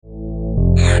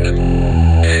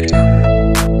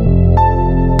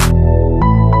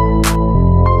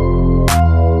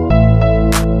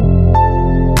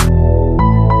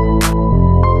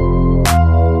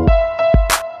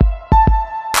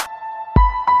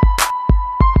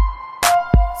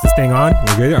Is this thing on?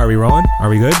 We're good? Are we rolling? Are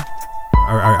we good?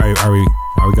 Are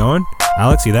we going?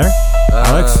 Alex, you there?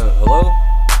 Alex? Hello?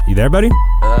 You there, buddy?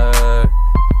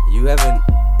 You haven't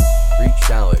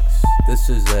reached Alex. This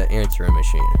is the answering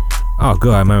machine. Oh,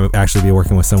 good. I might actually be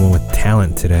working with someone with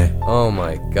talent today. Oh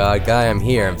my god, guy, I'm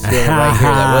here. I'm standing right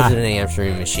here. That wasn't an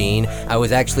answering machine. I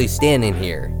was actually standing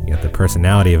here. You got the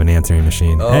personality of an answering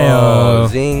machine. Oh, Hey-o.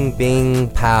 zing, bing,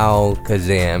 pow,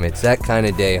 kazam. It's that kind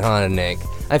of day, huh, Nick?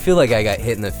 I feel like I got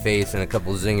hit in the face and a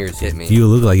couple zingers hit me. You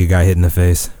look like you got hit in the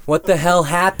face. What the hell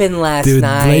happened last Dude,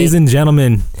 night? ladies and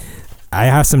gentlemen, I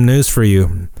have some news for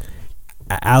you.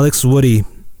 Alex Woody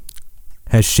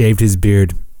has shaved his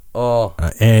beard. Oh.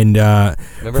 Remember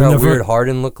how weird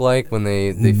Harden looked like when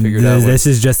they figured out... This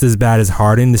is just as bad as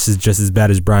Harden. This is just as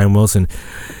bad as Brian Wilson.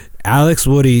 Alex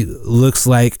Woody looks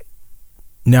like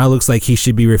he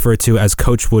should be referred to as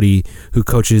Coach Woody, who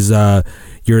coaches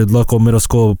your local middle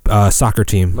school soccer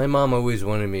team. My mom always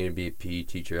wanted me to be a PE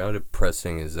teacher. How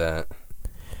depressing is that?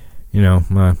 You know,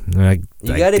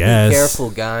 you got to be careful,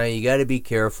 guy. You got to be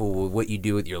careful with what you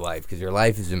do with your life, because your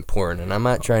life is important. And I'm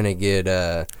not trying to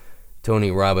get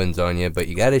Tony Robbins on you, but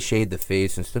you got to shade the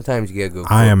face, and sometimes you got to go.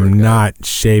 I am not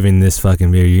shaving this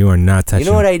fucking beard. You are not touching.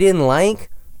 You know what I didn't like?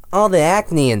 All the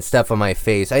acne and stuff on my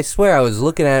face. I swear I was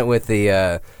looking at it with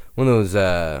the one of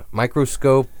those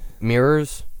microscope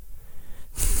mirrors,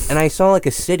 and I saw like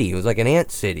a city. It was like an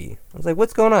ant city. I was like,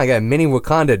 what's going on? I got a mini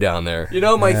Wakanda down there. You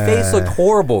know, my face looked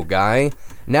horrible, guy.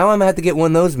 Now I'm going to have to get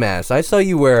one of those masks. I saw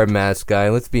you wear a mask, guy.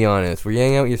 Let's be honest. Were you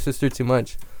hanging out with your sister too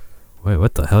much? Wait,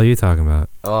 what the hell are you talking about?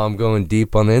 Oh, I'm going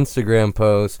deep on the Instagram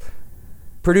post.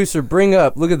 Producer, bring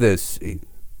up. Look at this.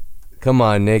 Come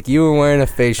on, Nick. You were wearing a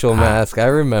facial mask. I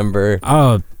remember.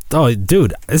 Oh,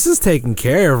 dude, this is taken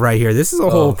care of right here. This is a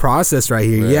whole process right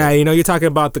here. Right. Yeah, you know, you're talking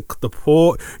about the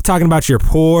pore, talking about your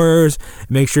pores,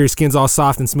 make sure your skin's all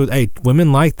soft and smooth. Hey,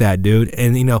 women like that, dude.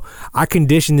 And you know, I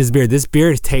condition this beard. This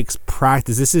beard takes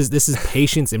practice. This is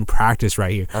patience and practice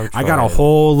right here. I got a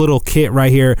whole little kit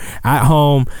right here at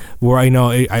home where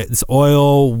it's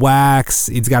oil, wax.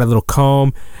 It's got a little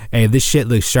comb. Hey, this shit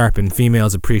looks sharp, and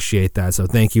females appreciate that. So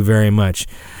thank you very much.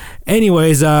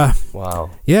 Anyways,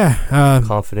 wow. Yeah.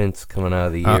 Confidence coming out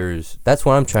of the ears. That's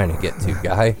what I'm trying to get to,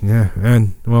 guy. Yeah,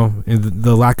 and well,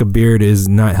 the lack of beard is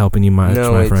not helping you much,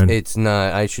 my friend. No, it's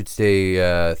not. I should stay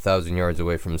 1,000 yards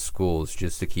away from schools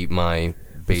just to keep my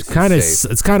bases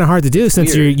safe. It's kind of hard to do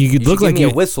since you look like give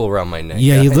me a whistle around my neck.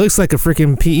 Yeah, he looks like a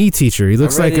freaking PE teacher. He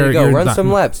looks like run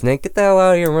some laps, Nick. Get the hell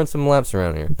out of here and run some laps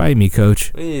around here. Bite me,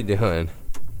 coach. What are you doing?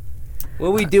 What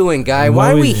are we doing, guy?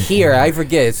 Why are we here? I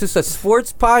forget. Is this a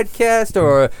sports podcast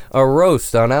or a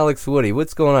roast on Alex Woody?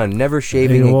 What's going on? Never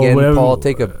shaving again, whatever, Paul.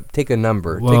 Take a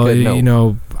number. Well, take a note. You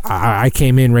know, I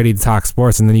came in ready to talk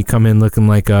sports, and then you come in looking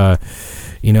like like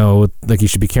you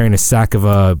should be carrying a sack of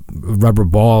rubber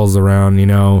balls around. You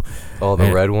know,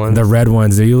 the red ones. The red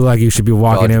ones. You look like you should be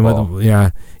walking in with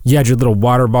You had your little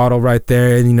water bottle right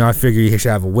there, and I figure you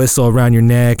should have a whistle around your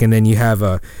neck, and then you have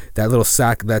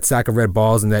that sack of red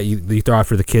balls, and that you throw out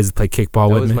for the kids to play kickball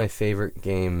with. That was my favorite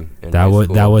game in high school.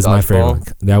 That was my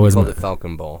favorite. That was called the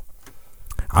Falcon Ball.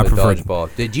 I prefer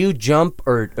dodgeball. Did you jump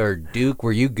or duke?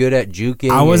 Were you good at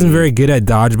juking? I wasn't very good at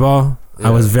dodgeball. Yeah.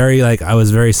 I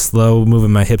was very slow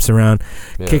moving my hips around.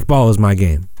 Yeah. Kickball was my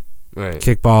game. Right.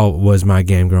 Kickball was my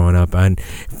game growing up, and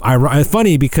it's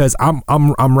funny because I'm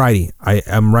righty.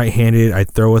 I'm right-handed. I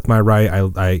throw with my right.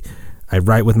 I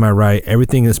write with my right.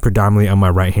 Everything is predominantly on my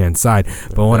right-hand side.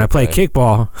 But when I play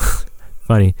kickball,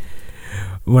 funny.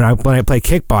 When I play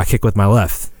kickball, I kick with my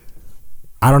left.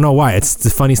 I don't know why. It's the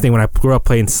funniest thing. When I grew up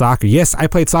playing soccer, yes, I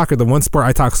played soccer. The one sport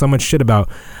I talk so much shit about.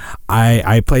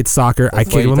 I played soccer. That's I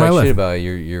kicked with my left. Shit about it.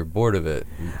 You're bored of it.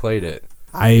 You played it.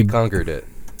 You conquered it.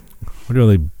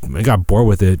 I got bored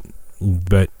with it,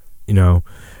 but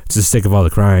just sick of all the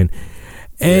crying.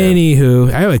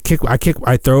 Anywho,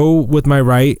 I throw with my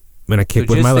right, and I kick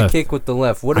with my left. Just kick with the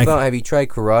left. What about? Have you tried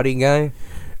karate, guy?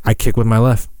 I kick with my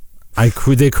left. I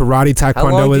did karate, taekwondo.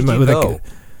 How long did you go?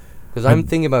 Because I'm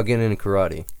thinking about getting into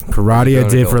karate. Karate I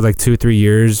did for like 2-3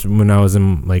 years when I was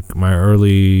in like my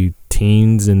early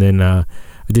teens, and then I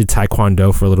did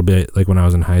taekwondo for a little bit, like when I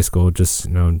was in high school. Just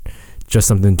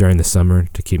something during the summer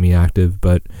to keep me active.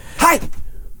 But hi,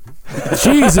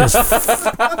 Jesus,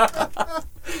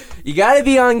 you gotta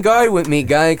be on guard with me,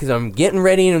 guy, because I'm getting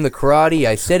ready into the karate.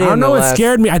 I don't know. It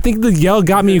scared me. I think the yell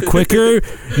got me quicker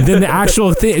than the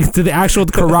actual thing, to the actual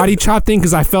karate chop thing,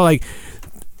 because I felt like.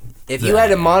 If you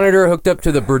had a monitor hooked up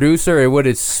to the producer, it would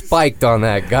have spiked on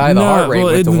that guy. The heart rate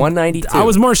went to 192. I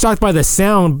was more shocked by the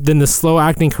sound than the slow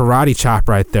acting karate chop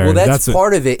right there. Well, that's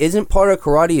part of it. Isn't part of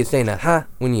karate is saying "aha"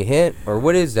 when you hit, or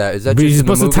what is that? Is that but just you're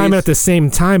supposed to time it at the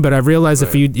same time? But I realized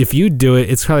Right. if you do it,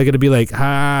 it's probably gonna be like ha.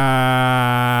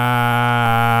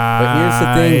 But here's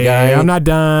the thing, guy. I'm not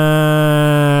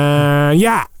done.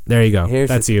 Yeah, there you go.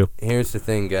 That's you. Here's the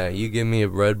thing, guy. You give me a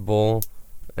Red Bull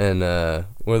and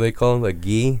what do they call it? A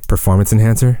gi? Performance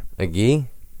enhancer. A gi?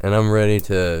 And I'm ready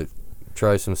to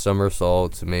try some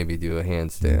somersaults and maybe do a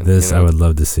handstand. This I would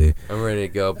love to see. I'm ready to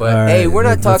go. But hey, we're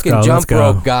not talking jump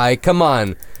rope, guy. Come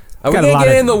on. Are we going to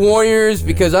get in the Warriors?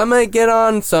 Because I might get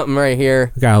on something right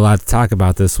here. We got a lot to talk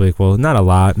about this week. Well, not a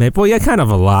lot. Maybe. Well, yeah, kind of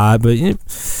a lot. But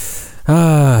there's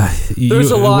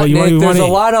a lot, Nick. There's a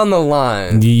lot on the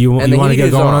line. You want to get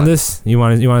going on this? You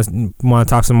want to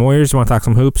talk some Warriors? You want to talk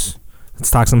some hoops? Let's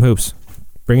talk some hoops.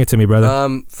 Bring it to me,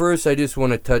 brother. First, I just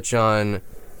want to touch on,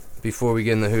 before we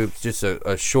get in the hoops, just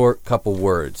a short couple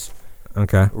words.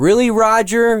 Okay. Really,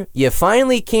 Roger? You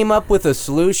finally came up with a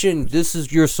solution. This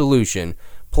is your solution.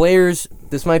 Players,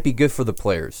 this might be good for the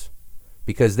players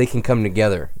because they can come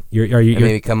together and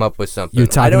maybe come up with something.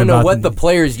 I don't know what the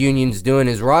players' union's doing.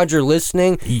 Is Roger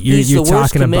listening? He's the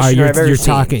worst commissioner I've ever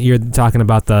seen. You're talking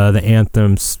about the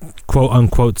Anthem's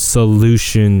quote-unquote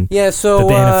solution. Yeah, so that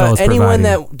the NFL is anyone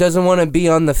providing. that doesn't want to be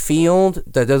on the field,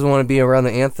 that doesn't want to be around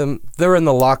the Anthem, they're in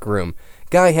the locker room.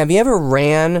 Guy, have you ever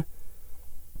ran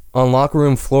on locker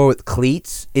room floor with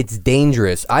cleats? It's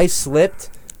dangerous. I slipped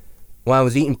while I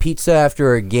was eating pizza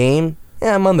after a game.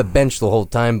 Yeah, I'm on the bench the whole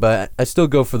time, but I still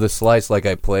go for the slice like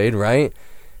I played, right?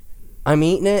 I'm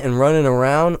eating it and running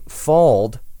around. I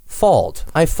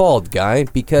falled, guy,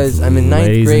 because I'm in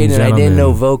ninth grade and I didn't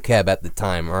know vocab at the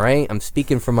time, all right? I'm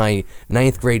speaking from my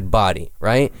ninth grade body,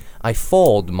 right? I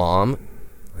falled, Mom,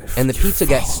 and the pizza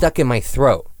got stuck in my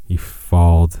throat. You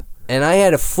falled. And I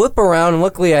had to flip around, and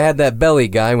luckily I had that belly,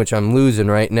 guy, which I'm losing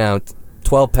right now,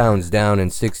 12 pounds down in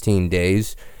 16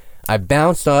 days. I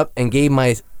bounced up and gave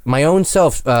my own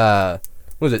self,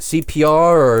 was it CPR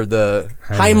or the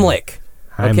Heimlich?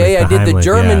 Okay, I did the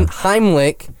German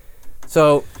Heimlich.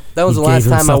 So that was the last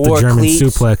time I wore cleats.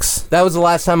 Suplex. That was the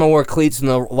last time I wore cleats in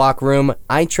the locker room.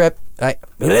 I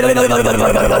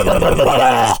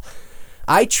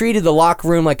treated the locker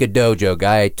room like a dojo,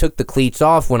 guy. I took the cleats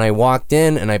off when I walked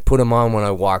in, and I put them on when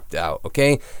I walked out,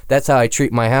 okay? That's how I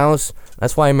treat my house.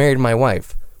 That's why I married my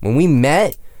wife. When we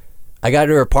met, I got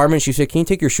to her apartment. She said, "Can you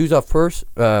take your shoes off first?"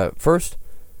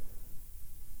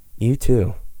 You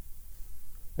too.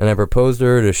 And I proposed to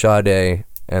her to Sade,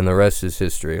 and the rest is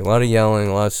history. A lot of yelling,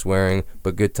 a lot of swearing,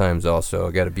 but good times also.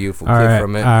 I got a beautiful kid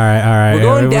from it. All right. We're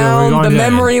going down the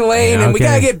memory lane, and we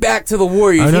got to get back to the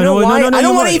Warriors. You know why? I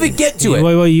don't want to even get to it.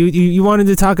 Wait, you wanted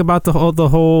to talk about the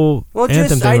whole well,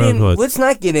 Anthem just, thing. Let's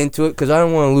not get into it, because I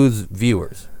don't want to lose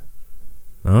viewers.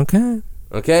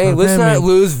 Okay, let's not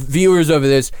lose viewers over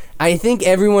this. I think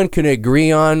everyone can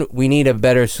agree on we need a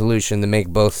better solution to make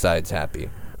both sides happy.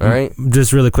 All right?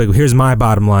 Just really quick, here's my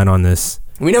bottom line on this.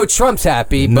 We know Trump's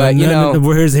happy, but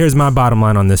here's my bottom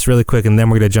line on this really quick, and then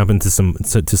we're gonna jump into some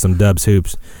Dubs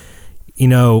hoops. You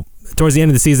know, towards the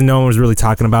end of the season, no one was really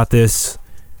talking about this.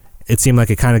 It seemed like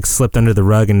it kind of slipped under the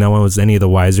rug, and no one was any of the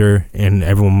wiser, and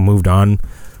everyone moved on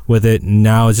with it.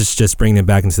 Now it's just bringing it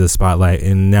back into the spotlight,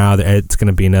 and now it's going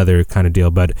to be another kind of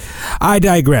deal. But I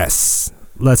digress.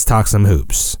 Let's talk some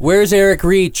hoops. Where's Eric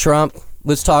Reed, Trump?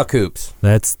 Let's talk hoops.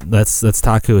 Let's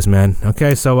talk hoops, man.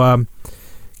 Okay, so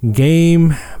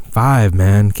Game 5,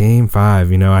 man. Game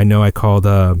 5. You know I called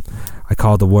the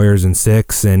Warriors in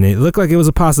 6, and it looked like it was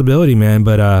a possibility, man.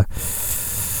 But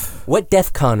what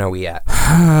DEFCON are we at?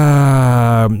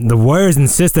 The Warriors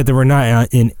insist that they were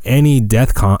not in any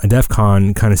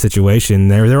DEFCON kind of situation.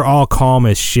 They're all calm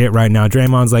as shit right now.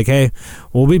 Draymond's like, hey,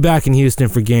 we'll be back in Houston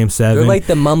for Game 7. They're like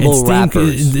the mumble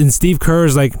rappers. And Steve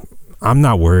Kerr's like, I'm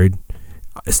not worried.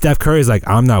 Steph Curry's like,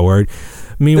 I'm not worried.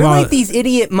 Meanwhile, they're like these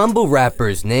idiot mumble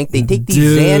rappers, Nick. They take these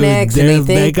Xanax and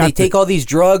they take all these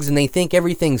drugs and they think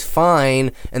everything's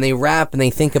fine, and they rap and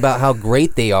they think about how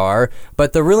great they are,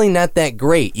 but they're really not that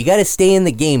great. You got to stay in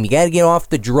the game. You got to get off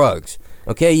the drugs.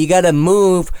 Okay, you got to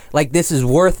move like this is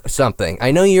worth something.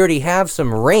 I know you already have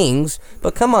some rings,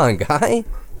 but come on, guy.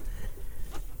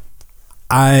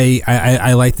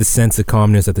 I like the sense of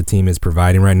calmness that the team is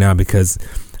providing right now because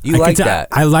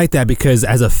I like that because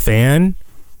as a fan,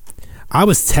 I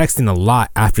was texting a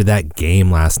lot after that game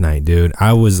last night, dude.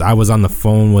 I was on the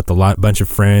phone with a bunch of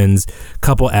friends,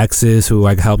 couple exes who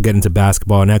I helped get into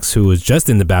basketball, an ex who was just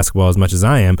into basketball as much as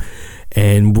I am,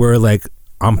 and we're like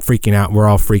I'm freaking out. We're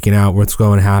all freaking out. What's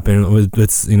going to happen?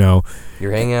 It's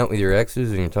You're hanging out with your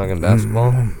exes and you're talking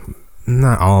basketball.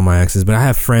 Not all of my exes, but I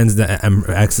have friends that I'm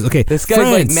exes. Okay, this guy's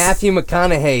friends. like Matthew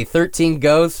McConaughey, 13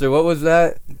 Ghosts, or what was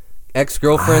that?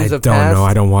 Ex-girlfriends of past. I don't know.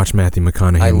 I don't watch Matthew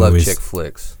McConaughey I love movies. chick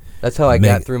flicks. That's how I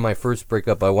got through my first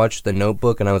breakup. I watched The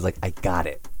Notebook and I was like, I got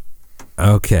it.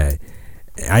 Okay.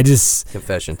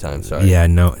 Confession time, sorry. Yeah,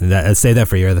 no. Say that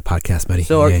for your other podcast, buddy.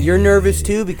 So you're nervous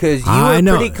too because you were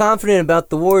pretty confident about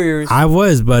the Warriors. I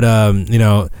was, but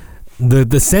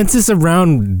the census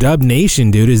around Dub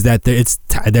Nation, dude, is that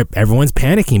everyone's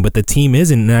panicking, but the team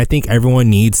isn't, and I think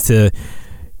everyone needs to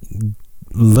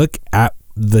look at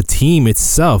the team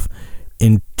itself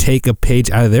and take a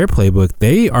page out of their playbook.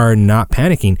 They are not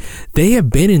panicking. They have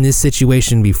been in this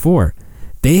situation before.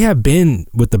 They have been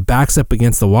with the backs up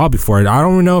against the wall before. I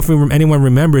don't know if anyone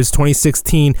remembers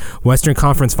 2016 Western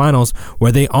Conference Finals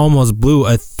where they almost blew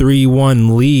a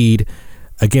 3-1 lead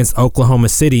against Oklahoma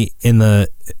City in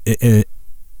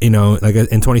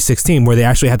 2016, where they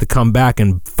actually had to come back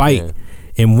and fight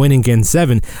and win in Game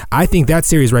 7. I think that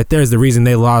series right there is the reason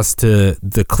they lost to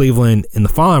the Cleveland in the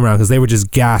following round, because they were just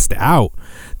gassed out.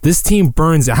 This team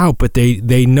burns out, but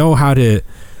they know how to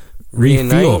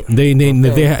refuel. They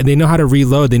know how to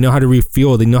reload. They know how to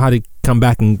refuel. They know how to come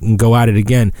back and go at it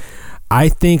again. I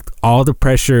think all the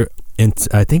pressure. And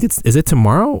I think is it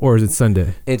tomorrow or is it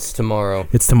Sunday? It's tomorrow.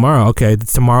 It's tomorrow. Okay,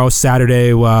 it's tomorrow,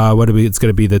 Saturday. It's going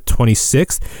to be the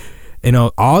 26th.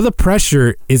 All the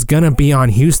pressure is going to be on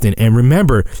Houston. And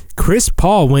remember, Chris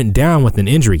Paul went down with an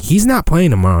injury. He's not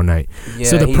playing tomorrow night. Yeah,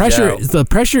 so the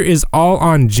pressure is all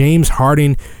on James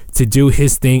Harden to do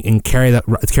his thing and carry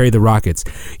the Rockets.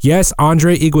 Yes,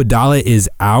 Andre Iguodala is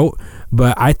out,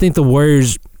 but I think the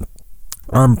Warriors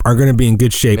are going to be in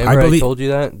good shape. Remember I told you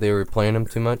that they were playing him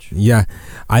too much? Yeah,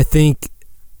 I think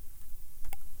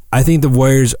the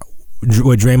Warriors,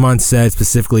 what Draymond said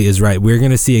specifically is right. We're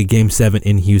going to see a Game 7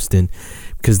 in Houston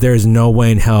because there's no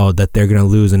way in hell that they're going to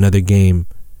lose another game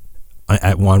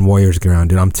at one Warriors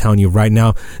ground. And I'm telling you right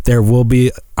now, there will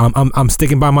be. I'm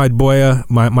sticking by my boy,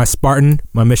 my Spartan,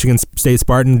 my Michigan State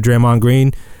Spartan, Draymond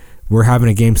Green. We're having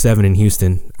a Game 7 in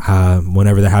Houston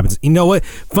whenever that happens. You know what?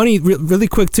 Funny, really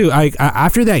quick too. I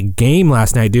after that game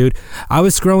last night, dude, I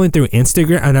was scrolling through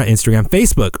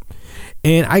Facebook,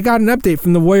 and I got an update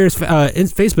from the Warriors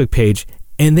Facebook page,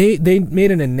 and they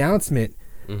made an announcement.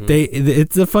 Mm-hmm.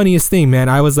 It's the funniest thing, man.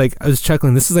 I was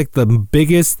chuckling. This is like the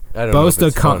biggest boast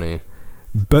of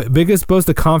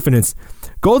confidence.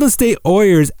 Golden State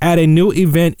Warriors at a new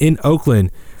event in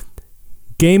Oakland.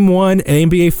 Game 1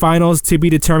 NBA Finals to be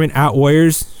determined at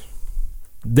Warriors.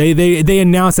 They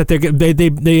announced that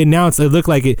they announced it looked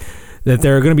like it that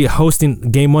they're going to be hosting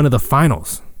Game 1 of the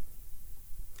Finals.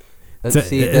 That's what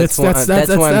I'm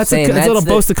saying. That's a little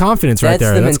boast of confidence right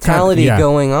there. That's the mentality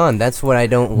going on. That's what I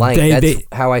don't like. That's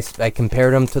how I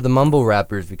compared them to the mumble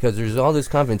rappers, because there's all this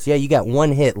confidence. Yeah, you got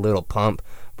one hit, Little Pump,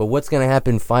 but what's going to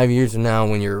happen 5 years from now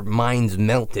when your mind's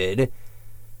melted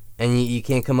and you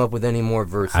can't come up with any more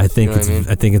verses? I think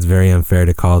it's very unfair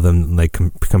to call them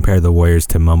compare the Warriors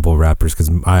to mumble rappers, because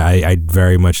I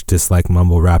very much dislike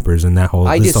mumble rappers and that whole.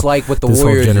 I dislike what the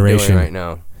Warriors are doing right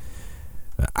now.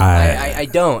 I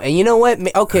don't. And you know what?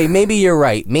 Okay, maybe you're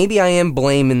right. Maybe I am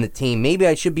blaming the team. Maybe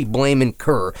I should be blaming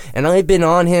Kerr. And I've been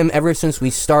on him ever since we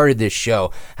started this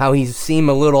show. How he seemed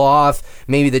a little off.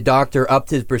 Maybe the doctor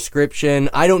upped his prescription.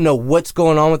 I don't know what's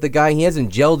going on with the guy. He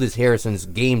hasn't gelled his hair since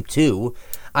Game 2.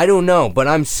 I don't know, but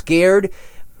I'm scared.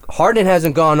 Harden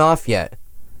hasn't gone off yet.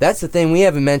 That's the thing we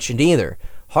haven't mentioned either.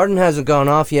 Harden hasn't gone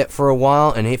off yet for a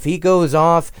while, and if he goes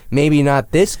off, maybe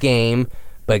not this game,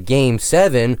 but Game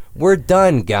 7, we're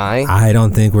done, guy. I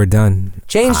don't think we're done.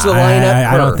 Change the lineup.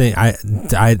 I don't think.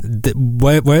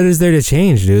 What is there to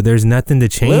change, dude? There's nothing to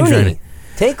change. Looney.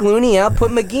 Take Looney out, put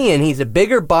McGee in. He's a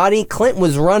bigger body. Clint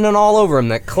was running all over him.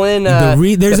 That Clint.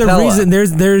 There's Capella. a reason.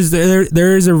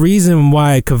 There's a reason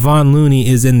why Kevon Looney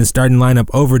is in the starting lineup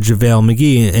over JaVale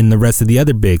McGee and the rest of the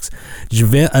other bigs.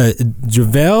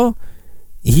 JaVale,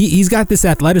 he's got this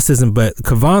athleticism, but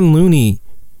Kevon Looney.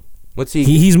 What's he?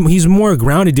 He's more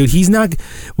grounded, dude. He's not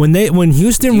when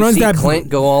Houston runs that. Clint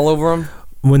go all over him.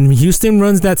 When Houston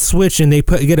runs that switch and they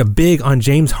get a big on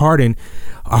James Harden,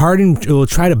 Harden will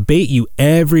try to bait you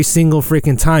every single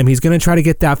freaking time. He's going to try to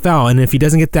get that foul, and if he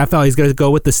doesn't get that foul, he's going to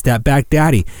go with the step back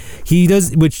daddy. He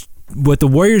does, which what the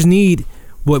Warriors need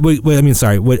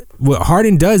What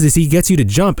Harden does is he gets you to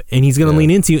jump, and he's going to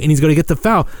lean into you, and he's going to get the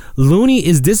foul. Looney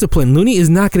is disciplined. Looney is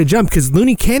not going to jump because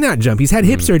Looney cannot jump. He's had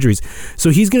hip surgeries, so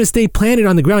he's going to stay planted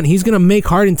on the ground. He's going to make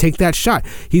Harden take that shot.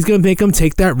 He's going to make him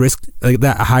take that risk,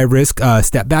 that high risk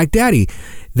step back daddy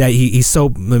that he's so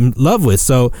in love with.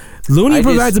 So Looney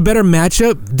provides a better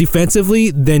matchup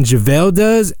defensively than JaVale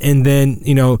does, and then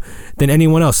than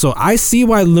anyone else. So I see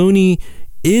why Looney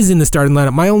is in the starting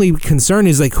lineup. My only concern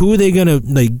is who are they gonna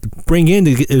bring in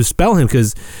to spell him?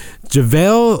 Because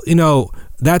JaVale,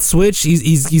 that switch,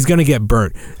 he's gonna get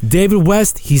burnt. David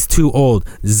West, he's too old.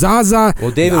 Zaza,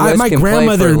 well, David West my can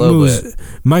grandmother play for a little bit.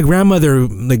 My grandmother,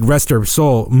 rest her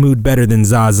soul, moved better than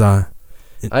Zaza.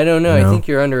 I don't know. I think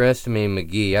you're underestimating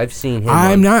McGee. I've seen him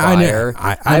on fire.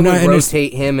 I would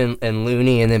rotate him and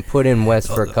Looney and then put in West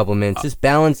for a couple minutes. Just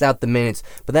balance out the minutes.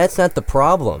 But that's not the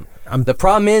problem. The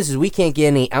problem is we can't get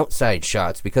any outside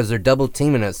shots because they're double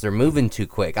teaming us. They're moving too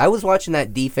quick. I was watching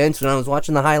that defense when I was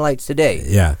watching the highlights today.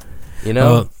 Yeah.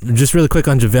 Just really quick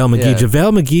on JaVale McGee. Yeah.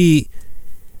 JaVale McGee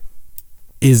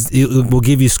will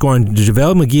give you scoring.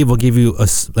 JaVale McGee will give you a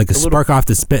spark off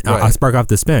the bench. A spark off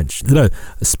the bench.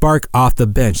 Spark off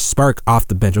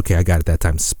the bench. Okay, I got it that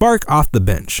time. Spark off the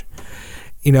bench.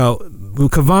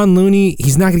 Kevon Looney,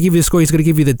 he's not going to give you the score. He's going to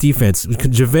give you the defense.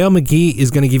 JaVale McGee is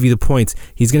going to give you the points.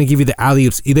 He's going to give you the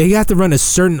alley-oops. They have to run a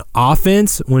certain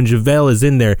offense when JaVale is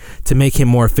in there to make him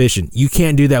more efficient. You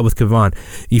can't do that with Kevon.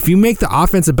 If you make the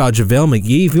offense about JaVale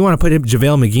McGee, if you want to put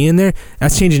JaVale McGee in there,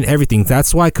 that's changing everything.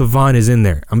 That's why Kevon is in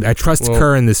there. I trust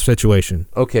Kerr in this situation.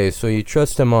 Okay, so you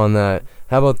trust him on that.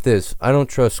 How about this? I don't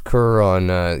trust Kerr on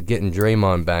getting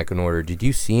Draymond back in order. Did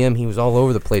you see him? He was all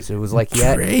over the place. It was like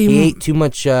he ate too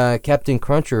much Captain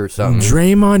Cruncher or something.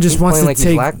 Draymond just wants to take he's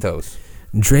lactose.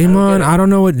 Draymond, I don't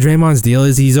know what Draymond's deal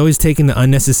is. He's always taking the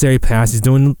unnecessary pass. He's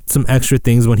doing some extra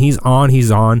things. When he's on, he's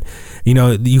on.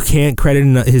 You can't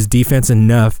credit his defense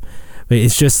enough. But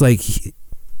it's just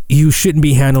you shouldn't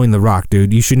be handling the rock,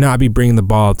 dude. You should not be bringing the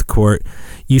ball up the court.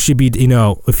 You should be,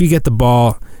 if you get the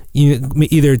ball, you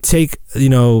either take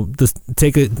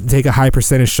a high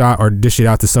percentage shot or dish it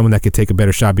out to someone that could take a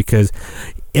better shot, because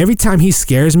every time he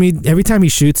scares me, every time he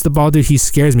shoots the ball, dude, he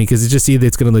scares me because it's just either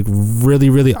it's going to look really,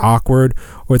 really awkward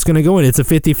or it's going to go in. It's a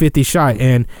 50-50 shot,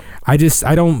 and I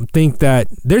don't think that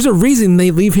there's a reason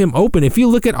they leave him open. If you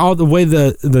look at all the way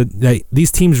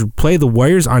these teams play the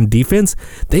Warriors on defense,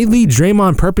 they leave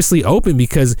Draymond purposely open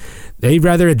because they'd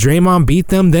rather Draymond beat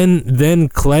them than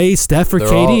Clay, Steph, or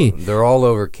KD. They're all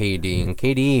over KD, and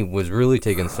KD was really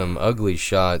taking some ugly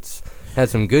shots. Had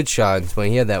some good shots, but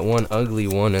he had that one ugly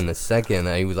one in the second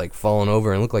that he was falling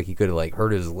over and looked like he could have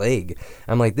hurt his leg.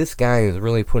 I'm like, this guy is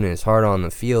really putting his heart on the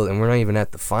field, and we're not even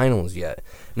at the finals yet.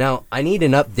 Now, I need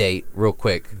an update real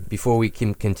quick before we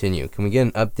can continue. Can we get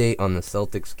an update on the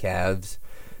Celtics Cavs?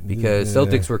 Because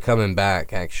Celtics were coming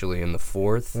back actually in the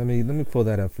fourth. Let me pull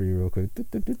that up for you real quick.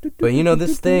 But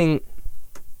this thing,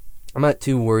 I'm not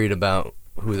too worried about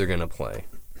who they're gonna play.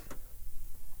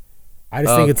 I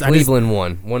just think it's Cleveland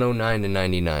won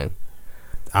 109-99.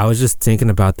 I was just thinking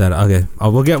about that. Okay,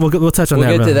 we'll touch on that.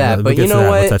 We'll get to that. But you know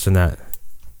what? We'll touch on that.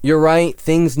 You're right.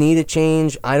 Things need to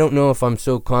change. I don't know if I'm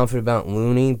so confident about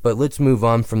Looney, but let's move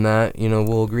on from that.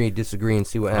 We'll agree, disagree, and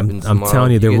see what happens tomorrow. I'm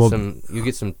telling you, you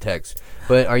get some text.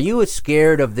 But are you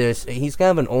scared of this? He's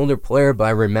kind of an older player, but I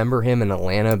remember him in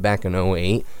Atlanta back in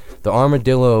 2008. The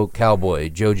Armadillo Cowboy,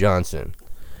 Joe Johnson.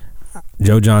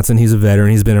 Joe Johnson, he's a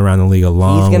veteran. He's been around the league a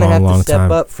long time. He's going to have to step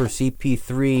up for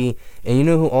CP3. And you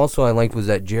know who also I liked was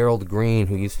that Gerald Green,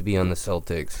 who used to be on the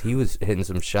Celtics. He was hitting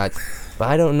some shots. But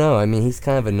I don't know. I mean, he's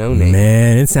kind of a no-name.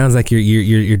 Man, it sounds like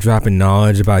you're dropping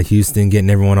knowledge about Houston, getting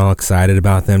everyone all excited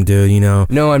about them, dude,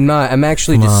 No, I'm not. I'm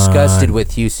actually disgusted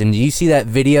with Houston. Do you see that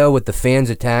video with the fans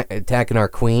attacking our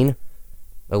queen,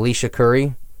 Alicia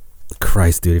Curry?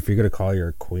 Christ, dude, if you're going to call her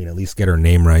a queen, at least get her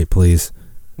name right, please.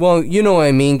 Well, you know what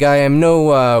I mean, guy. I'm no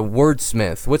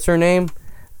wordsmith. What's her name?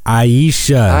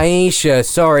 Aisha.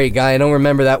 Sorry, guy. I don't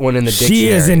remember that one in the dictionary. She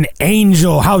is an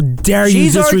angel. How dare you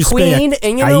disrespect She's our queen,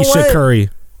 and you know Aisha what? Curry.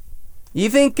 You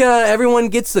think everyone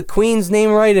gets the queen's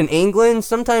name right in England?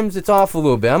 Sometimes it's off a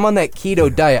little bit. I'm on that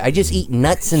keto diet. I just eat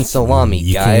nuts and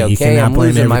salami, guy. Okay, I'm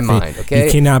losing my mind. Okay,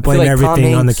 you cannot blame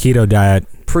everything on the keto diet.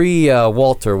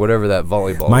 Pre-Walter, whatever that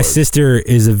volleyball. My sister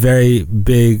is a very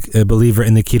big believer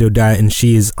in the keto diet, and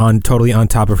she is totally on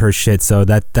top of her shit. So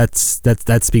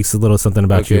that speaks a little something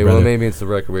about you, brother. Well, maybe it's the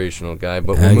recreational guy,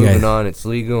 but we're moving on. It's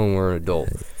legal, and we're an adult.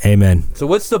 Amen. So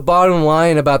what's the bottom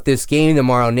line about this game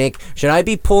tomorrow, Nick? Should I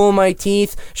be pulling my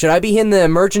teeth? Should I be hitting the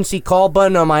emergency call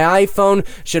button on my iPhone?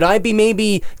 Should I be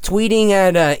maybe tweeting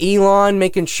at Elon,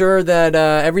 making sure that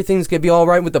everything's gonna be all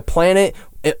right with the planet?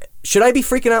 Should I be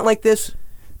freaking out like this?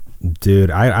 Dude,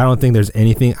 I don't think there's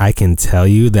anything I can tell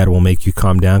you that will make you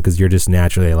calm down because you're just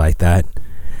naturally like that.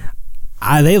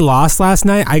 They lost last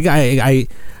night. I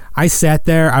sat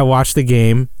there, I watched the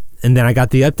game, and then I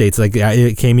got the updates. Like,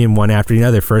 it came in one after the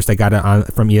other. First, I got it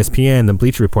from ESPN, the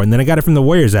Bleacher Report, and then I got it from the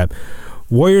Warriors app.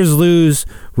 Warriors lose,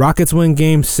 Rockets win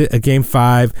game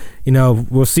 5. You know,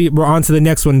 we'll see. We're on to the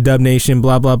next one, Dub Nation,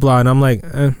 blah, blah, blah. And I'm like,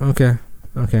 okay.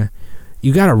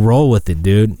 You got to roll with it,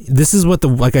 dude. This is what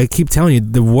like I keep telling you,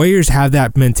 the Warriors have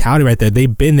that mentality right there.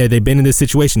 They've been there. They've been in this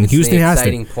situation. It's Houston has to. The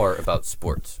exciting part about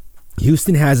sports.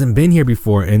 Houston hasn't been here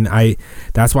before, and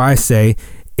that's why I say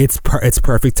it's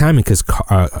perfect timing because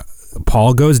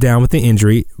Paul goes down with the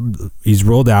injury. He's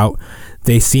ruled out.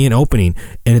 They see an opening,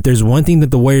 and if there's one thing that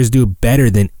the Warriors do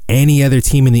better than any other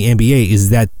team in the NBA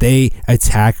is that they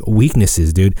attack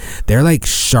weaknesses, dude. They're like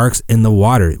sharks in the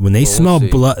water. When they smell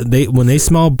blood, they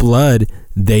smell blood,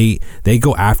 they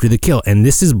go after the kill, and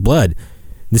this is blood.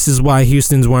 This is why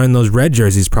Houston's wearing those red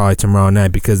jerseys probably tomorrow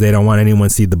night, because they don't want anyone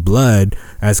to see the blood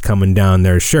as coming down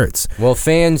their shirts. Well,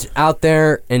 fans out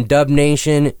there in Dub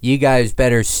Nation, you guys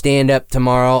better stand up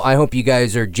tomorrow. I hope you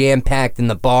guys are jam-packed in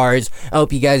the bars. I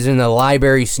hope you guys are in the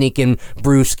library sneaking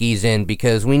brewskis in,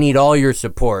 because we need all your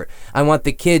support. I want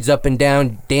the kids up and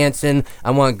down dancing.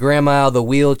 I want Grandma out of the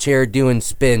wheelchair doing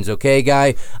spins, okay,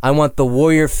 guy? I want the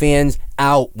Warrior fans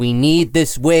out. We need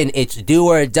this win. It's do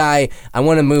or die. I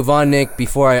want to move on, Nick,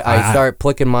 before I start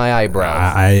plucking my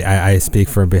eyebrows. I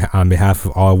speak on behalf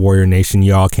of all Warrior Nation.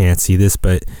 Y'all can't see this,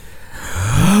 but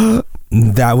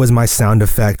that was my sound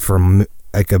effect for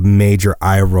like a major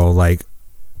eye roll. Like,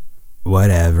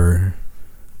 whatever.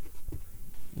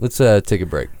 Let's take a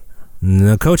break.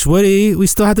 No, Coach Woody, we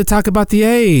still have to talk about the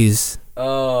A's.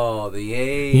 Oh, the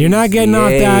A's. You're not getting off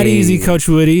that easy, Coach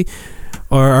Woody.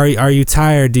 Or are you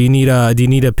tired? Do you need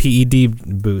a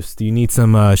PED boost? Do you need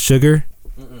some sugar?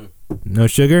 Mm-mm. No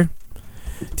sugar?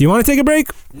 Do you want to take a break?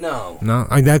 No. No?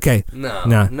 Okay.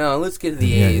 No. Let's get to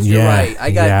the A's. You're right. I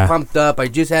got pumped up. I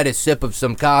just had a sip of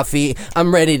some coffee.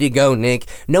 I'm ready to go, Nick.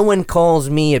 No one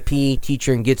calls me a PE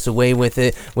teacher and gets away with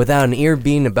it without an ear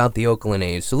beating about the Oakland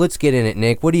A's. So let's get in it,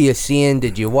 Nick. What are you seeing?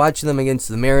 Did you watch them against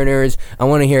the Mariners? I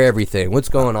want to hear everything. What's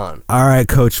going on? All right,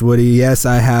 Coach Woody. Yes,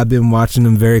 I have been watching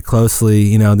them very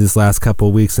closely, these last couple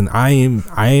of weeks, and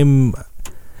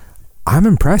I'm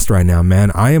impressed right now,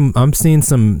 man. I'm seeing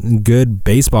some good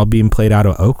baseball being played out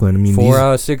of Oakland. I mean, 4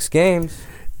 out of 6 games,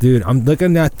 dude.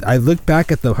 I look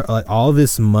back at all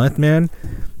this month, man.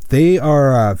 They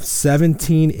are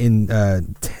 17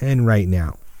 and 10 right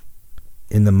now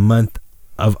in the month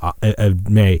of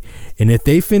May. And if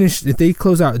they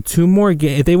close out 2 more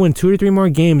games, if they win 2 or 3 more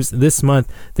games this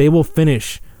month, they will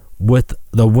finish with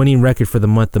the winning record for the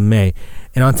month of May.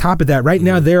 And on top of that, right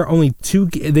now they are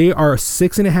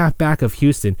 6.5 back of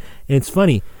Houston. And it's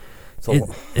funny,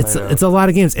 it's a lot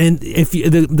of games. And if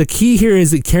the key here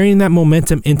is carrying that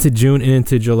momentum into June and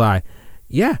into July.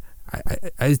 Yeah,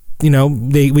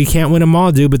 we can't win them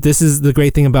all, dude. But this is the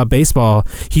great thing about baseball.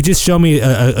 He just showed me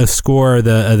a score of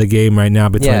the game right now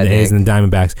between the A's and the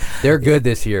Diamondbacks. They're good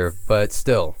this year, but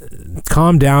still,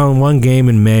 calm down. 1 game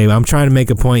in May. I'm trying to make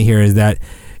a point here is that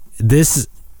this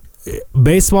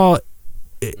baseball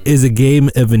is a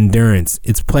game of endurance.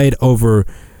 It's played over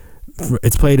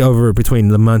between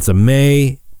the months of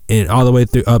May and all the way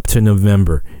through up to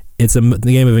November. It's the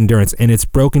game of endurance, and it's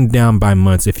broken down by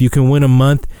months. If you can win a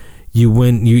month, you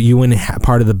win. You win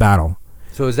part of the battle.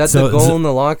 So is that the goal in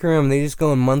the locker room? They just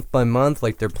going month by month,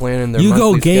 like they're planning their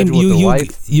monthly schedule with the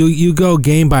wife? You go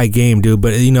game by game, dude.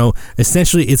 But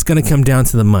essentially, it's going to come down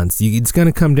to the months. It's going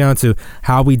to come down to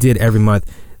how we did every month.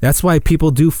 That's why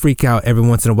people do freak out every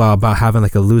once in a while about having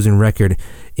like a losing record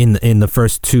in the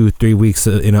first 2-3 weeks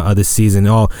of the season.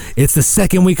 Oh, it's the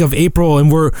second week of April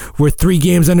and we're 3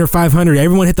 games under 500.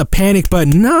 Everyone hit the panic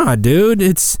button. Nah, dude,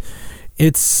 it's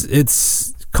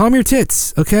calm your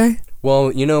tits, okay?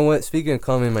 Well, you know what? Speaking of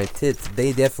calming my tits,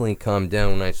 they definitely calmed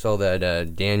down when I saw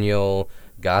that Daniel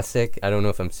Gossick. I don't know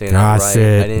if I'm saying that right.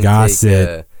 I didn't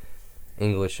take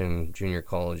English in junior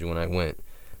college when I went,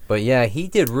 but yeah, he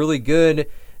did really good.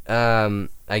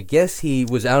 I guess he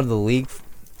was out of the league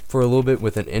for a little bit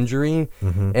with an injury,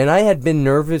 and I had been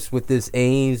nervous with this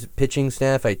A's pitching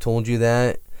staff. I told you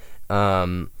that,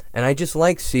 and I just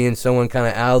like seeing someone kind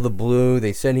of out of the blue.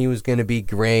 They said he was going to be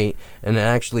great, and to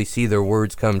actually see their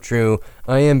words come true.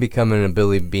 I am becoming a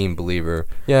Billy Beane believer.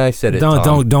 Yeah, I said it.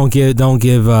 Don't give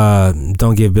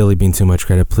Billy Beane too much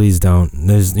credit, please. Don't.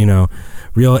 There's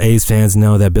real A's fans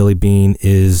know that Billy Beane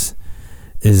is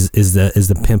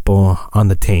the pimple on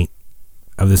the taint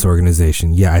of this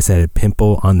organization. Yeah, I said it,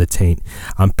 pimple on the taint.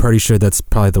 I'm pretty sure that's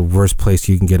probably the worst place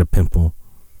you can get a pimple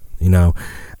You know,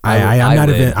 I'm not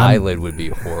even. Eyelid would be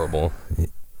horrible.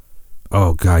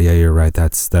 Oh God, yeah, you're right.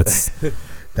 That's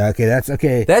okay. That's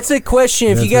okay. That's a question.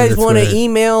 If you guys want to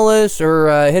email us or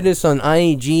hit us on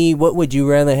IG, what would you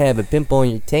rather have, a pimple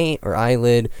on your taint or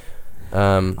eyelid?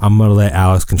 I'm gonna let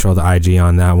Alex control the IG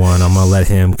on that one. I'm gonna let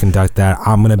him conduct that.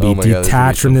 I'm gonna be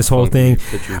detached from this whole thing.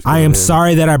 I am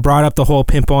sorry that I brought up the whole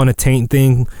pimple on a taint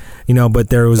thing, you know, but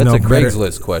there was That's no a better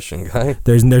Craigslist question, guy.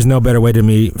 There's no better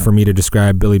way for me to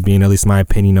describe Billy Beane, at least my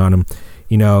opinion on him.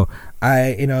 You know,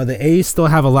 the A's still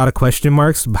have a lot of question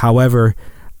marks. However,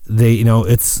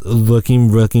 it's looking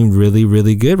really,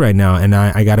 really good right now, and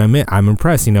I gotta admit, I'm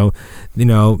impressed. You know,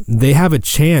 they have a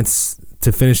chance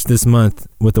to finish this month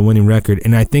with a winning record,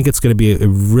 and I think it's going to be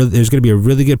there's going to be a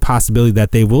really good possibility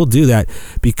that they will do that,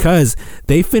 because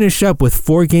they finish up with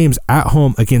 4 games at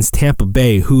home against Tampa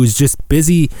Bay, who is just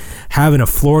busy having a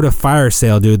Florida fire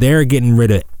sale, dude. They're getting rid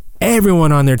of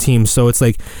everyone on their team, so it's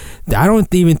like, I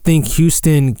don't even think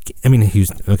Houston.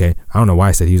 Okay, I don't know why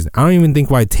I said Houston. I don't even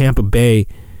think why Tampa Bay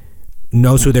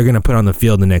knows who they're going to put on the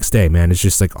field the next day, man. It's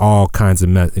just like all kinds of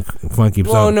funky.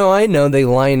 Well, no, I know they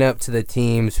line up to the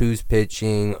teams, who's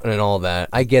pitching, and all that.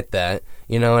 I get that,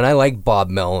 you know, and I like Bob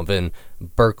Melvin,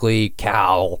 Berkeley,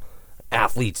 Cal,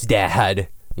 athlete's dad,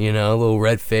 you know, a little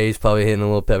red face, probably hitting a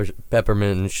little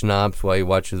peppermint and schnapps while he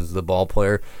watches the ball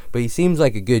player. But he seems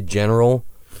like a good general,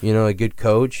 you know, a good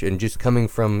coach, and just coming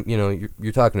from, you know,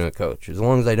 you're talking to a coach. As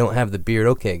long as I don't have the beard,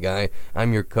 okay, guy,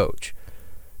 I'm your coach.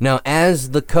 Now,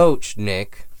 as the coach,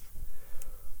 Nick,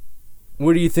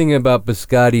 what are you thinking about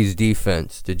Biscotti's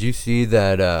defense? Did you see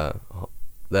that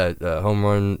home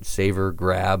run saver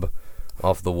grab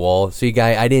off the wall? See,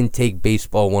 guy, I didn't take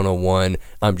Baseball 101.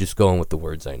 I'm just going with the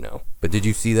words I know. But did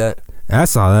you see that? I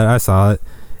saw it.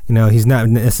 You know, he's not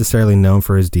necessarily known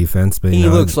for his defense, but he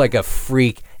looks like a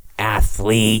freak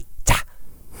athlete.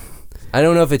 I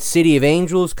don't know if it's City of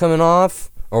Angels coming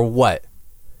off or what.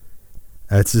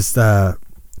 It's just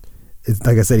it's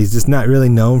like I said, he's just not really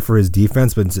known for his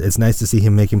defense, but it's nice to see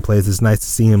him making plays. It's nice to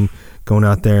see him going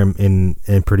out there and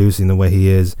producing the way he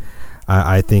is.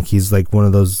 I think he's like one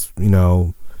of those, you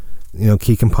know,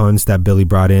 key components that Billy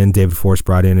brought in, David Force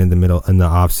brought in the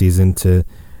off season to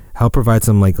help provide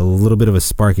some, like, a little bit of a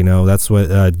spark. You know, that's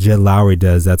what Jed Lowry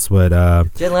does. That's what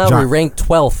Jed Lowry ranked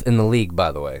 12th in the league,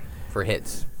 by the way, for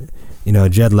hits. You know,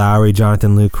 Jed Lowry,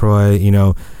 Jonathan Lucroy, you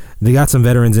know. They got some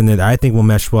veterans in there that I think will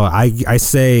mesh well. I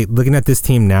say, looking at this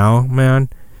team now, man,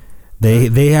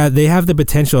 they have the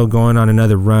potential of going on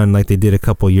another run like they did a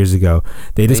couple years ago.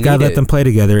 They just gotta let them play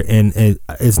together, and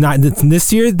it's not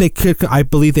this year. They could, I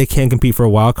believe, they can compete for a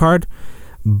wild card,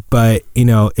 but you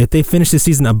know, if they finish the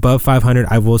season above 500,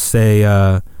 I will say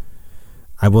that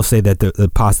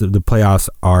the playoffs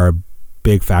are a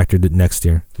big factor next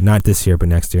year. Not this year, but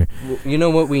next year. You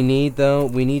know what we need, though?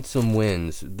 We need some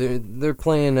wins. They're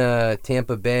playing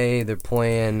Tampa Bay. They're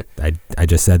playing... I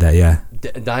just said that, yeah.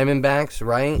 Diamondbacks,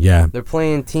 right? Yeah. They're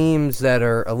playing teams that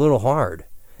are a little hard.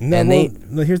 No, and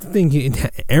here's the thing.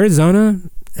 Arizona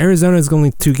is only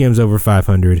 2 games over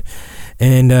 500.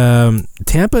 And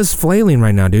Tampa's flailing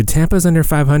right now, dude. Tampa's under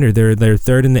 500. They're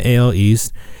third in the AL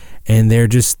East. And they're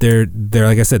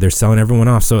like I said, they're selling everyone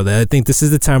off. So I think this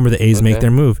is the time where the A's make their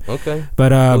move. Okay.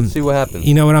 But let's see what happens.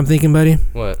 You know what I'm thinking, buddy?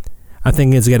 What? I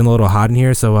think it's getting a little hot in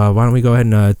here. So why don't we go ahead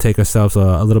and take ourselves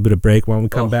a little bit of break? Why don't we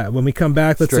come back? When we come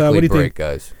back, let's. What do you break, think,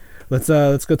 guys? Let's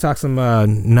go talk some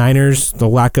Niners, the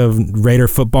lack of Raider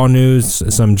football news,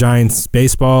 some Giants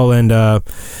baseball, and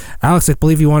Alex, I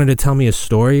believe you wanted to tell me a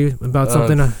story about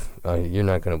something. You're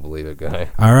not going to believe it,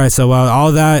 guy. All right, so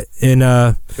all that in...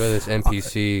 Enjoy this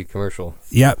NPC commercial.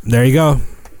 Yep, there you go.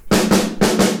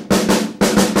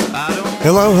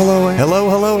 Hello,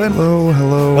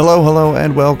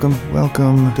 and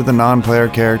welcome to the Non-Player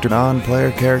Character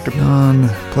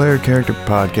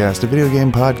Podcast, a video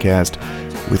game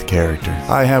podcast with character.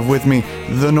 I have with me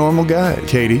the normal guy,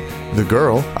 Katie, the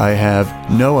girl. I have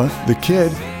Noah, the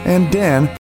kid, and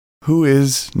Dan, who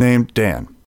is named Dan.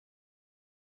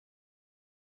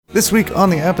 This week on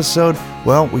the episode,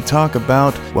 we talk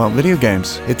about, video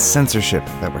games. It's censorship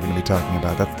that we're going to be talking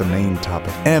about. That's the main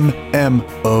topic.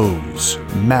 MMOs,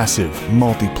 massive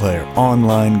multiplayer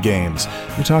online games.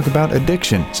 We talk about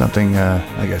addiction, something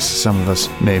I guess some of us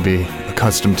may be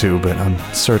accustomed to, but I'm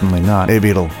certainly not. Maybe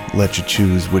it'll let you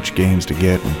choose which games to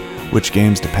get and which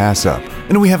games to pass up.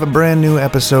 And we have a brand new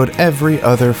episode every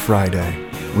other Friday.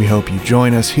 We hope you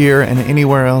join us here and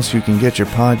anywhere else you can get your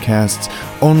podcasts,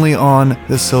 only on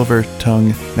the Silver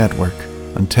Tongue Network.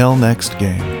 Until next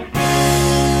game.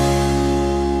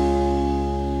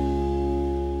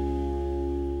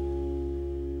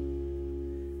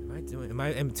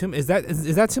 Is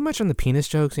that too much on the penis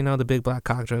jokes? You know, the big black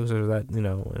cock jokes, or is that you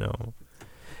know?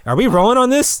 Are we rolling on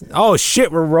this? Oh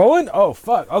shit, we're rolling. Oh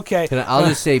fuck. Okay. I'll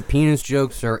just say penis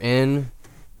jokes are in.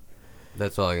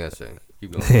 That's all I gotta say.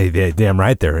 Keep going. Hey, damn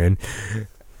right they're in.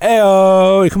 Hey,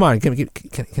 come on. Can I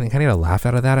get a laugh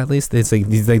out of that at least? It's like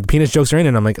these like penis jokes are in,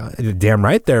 and I'm like, damn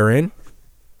right they're in.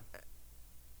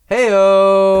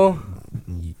 Heyo.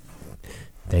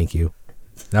 Thank you.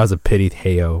 That was a pity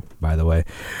heyo, by the way.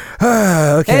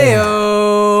 Okay.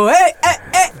 Heyo.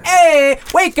 Hey.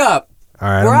 Wake up. All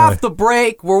right. We're off the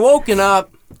break. We're woken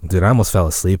up. Dude, I almost fell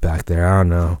asleep back there. I don't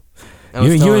know.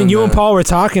 You and Paul were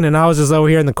talking, and I was just over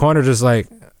here in the corner, just like.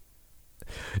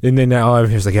 And then all I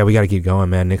was like, yeah, we got to keep going,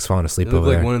 man. Nick's falling asleep over there. You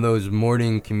look like there. one of those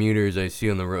morning commuters I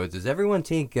see on the roads. Does everyone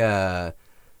take,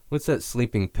 what's that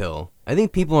sleeping pill? I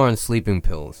think people are on sleeping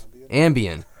pills.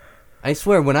 Ambien. I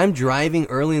swear, when I'm driving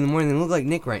early in the morning, they look like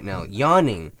Nick right now,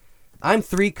 yawning. I'm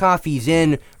 3 coffees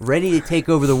in, ready to take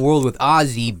over the world with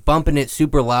Ozzy, bumping it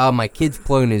super loud. My kid's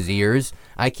plugging his ears.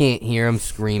 I can't hear him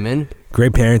screaming.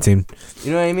 Great parenting.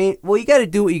 You know what I mean? Well, you got to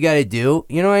do what you got to do.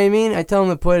 You know what I mean? I tell him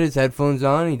to put his headphones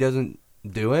on. He doesn't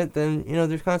do it. Then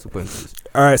there's consequences.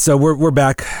 All right, so we're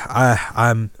back.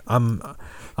 I'm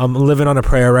living on a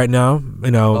prayer right now.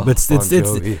 You know,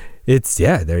 it's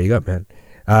yeah. There you go, man.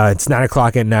 It's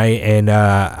 9:00 at night, and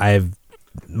I've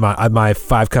my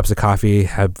 5 cups of coffee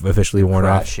have officially worn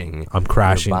off. I'm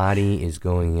crashing. Your body is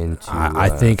going into. I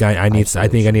think I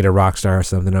need a rock star or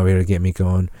something over here to get me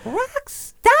going. Rock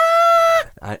star.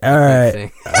 All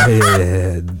right.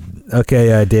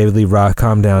 Okay, David Lee Roth,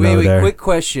 calm down over there. Quick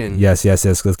question. Yes.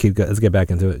 Let's get back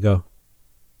into it. Go.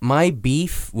 My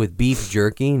beef with beef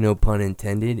jerky, no pun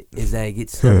intended, is that it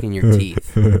gets stuck in your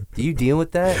teeth. Do you deal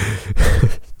with that?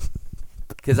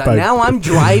 Because now I'm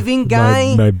driving,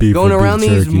 guy, my beef going with around beef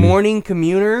these jerky. morning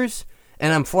commuters,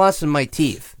 and I'm flossing my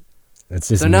teeth. That's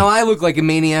just so now I look like a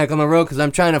maniac on the road because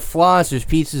I'm trying to floss. There's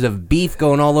pieces of beef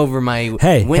going all over my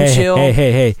windshield.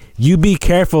 Hey. You be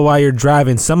careful while you're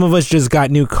driving. Some of us just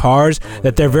got new cars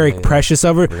that they're very precious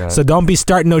over. So don't be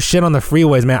starting no shit on the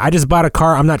freeways, man. I just bought a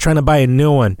car. I'm not trying to buy a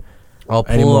new one. I'll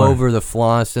pull over the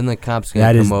floss, and the cop's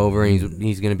going to come over, and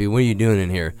he's going to be, what are you doing in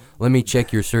here? Let me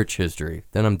check your search history.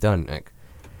 Then I'm done, Nick.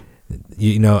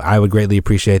 You know, I would greatly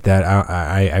appreciate that.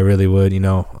 I really would, you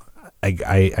know.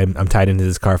 I'm tied into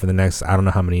this car for the next I don't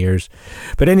know how many years,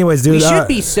 but anyways, dude, we should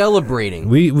be celebrating.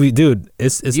 We dude,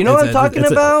 it's you know what I'm talking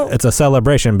about? It's a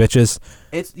celebration, bitches.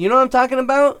 It's you know what I'm talking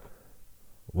about?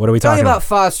 What are we talking about?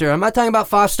 Foster. I'm not talking about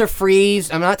Foster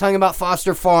Freeze. I'm not talking about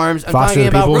Foster Farms. I'm Foster talking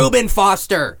about people? Reuben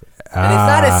Foster. And it's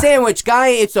not a sandwich guy.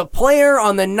 It's a player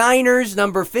on the Niners,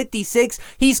 number 56.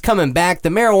 He's coming back. The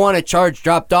marijuana charge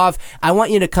dropped off. I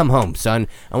want you to come home, son.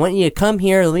 I want you to come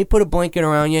here. Let me put a blanket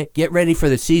around you. Get ready for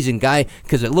the season, guy,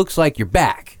 because it looks like you're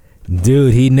back.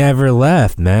 Dude, he never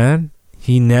left, man.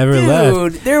 He never left.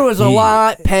 Dude, there was a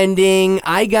lot pending.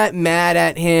 I got mad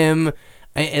at him.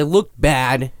 It looked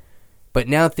bad, but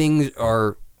now things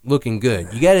are looking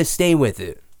good. You got to stay with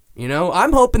it. You know,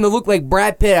 I'm hoping to look like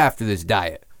Brad Pitt after this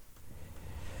diet.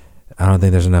 I don't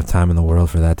think there's enough time in the world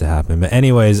for that to happen. But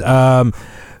anyways,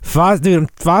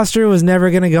 Foster was never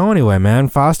going to go anywhere, man.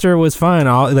 Foster was fine.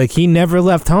 He never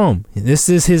left home. This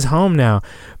is his home now.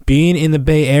 Being in the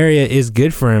Bay Area is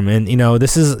good for him. And, you know,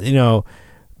 this is, you know,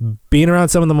 being around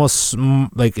some of the most,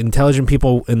 intelligent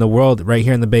people in the world right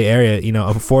here in the Bay Area, you know,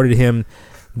 afforded him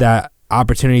that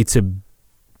opportunity to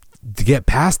get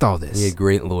past all this. He had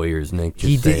great lawyers, Nick.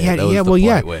 He did.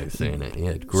 Way of saying it. He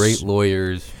had great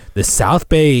lawyers. The South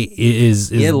Bay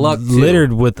is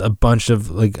littered with a bunch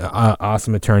of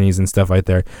awesome attorneys and stuff right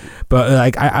there,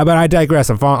 but I digress.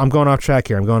 I'm going off track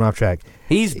here.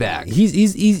 He's back.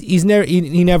 He's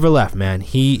never left, man.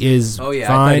 He is. Oh yeah,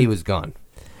 fine. I thought he was gone.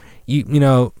 You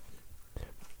know,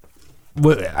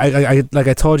 I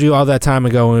told you all that time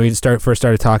ago when we first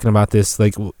started talking about this.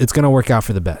 Like, it's gonna work out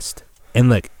for the best. And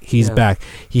look, he's back.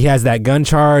 He has that gun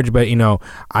charge, but you know,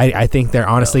 I think they're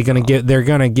honestly gonna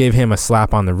give him a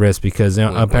slap on the wrist because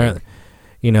apparently,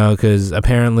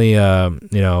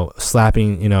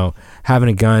 slapping, having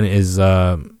a gun is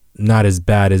not as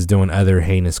bad as doing other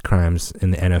heinous crimes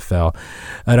in the NFL.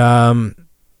 But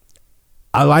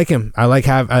I like him. I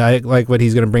like what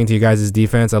he's going to bring to you guys'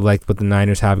 defense. I like what the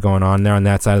Niners have going on there on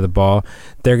that side of the ball.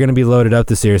 They're going to be loaded up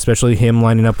this year, especially him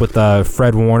lining up with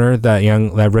Fred Warner,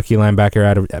 that rookie linebacker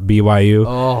out of BYU.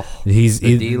 Oh, he's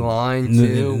the D-line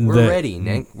too. We're ready,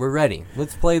 Nick. We're ready.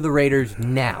 Let's play the Raiders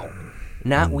now,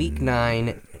 not Week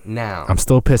 9. Now. I'm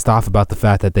still pissed off about the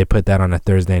fact that they put that on a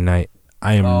Thursday night.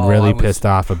 I am really pissed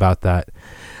off about that.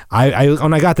 I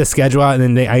when I got the schedule out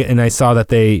and then I saw that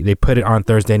they put it on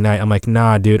Thursday night, I'm like,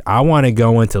 nah, dude, I want to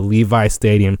go into Levi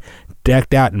Stadium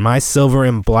decked out in my silver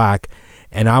and black,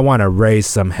 and I want to raise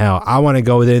some hell. I want to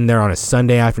go in there on a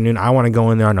Sunday afternoon. I want to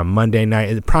go in there on a Monday night.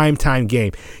 It's a primetime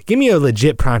game. Give me a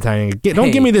legit primetime game.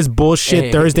 Don't give me this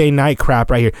bullshit Thursday night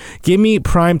crap right here. Give me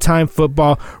primetime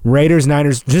football, Raiders,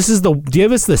 Niners.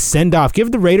 Give us the send-off.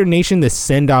 Give the Raider Nation the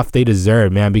send-off they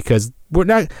deserve, man, because we're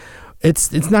not...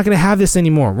 It's not going to have this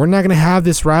anymore. We're not going to have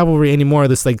this rivalry anymore.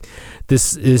 This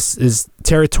is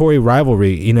territory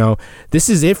rivalry. You know, this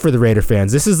is it for the Raider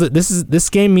fans. This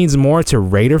game means more to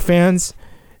Raider fans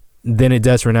than it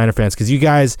does for Niner fans, because you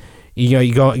guys,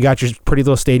 you got your pretty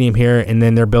little stadium here, and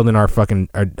then they're building our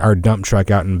dump truck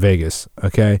out in Vegas.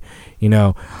 Okay,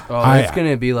 it's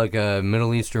gonna be like a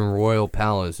Middle Eastern royal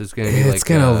palace. It's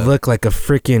gonna look like a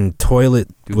freaking toilet.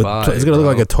 Dubai, it's gonna look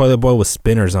like a toilet bowl with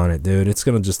spinners on it, dude. It's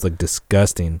gonna just look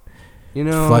disgusting.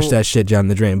 Flush that shit down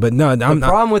the drain. But no, the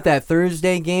problem with that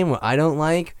Thursday game, what I don't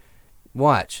like.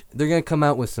 Watch, they're gonna come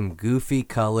out with some goofy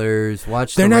colors.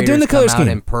 Watch, they're not doing the color scheme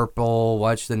in purple.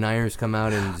 Watch the Niners come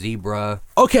out in zebra.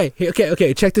 Okay.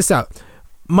 Check this out.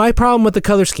 My problem with the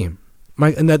color scheme,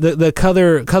 the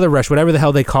color rush, whatever the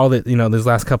hell they called it, these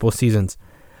last couple of seasons.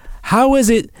 How is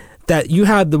it that you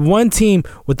had the one team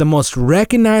with the most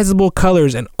recognizable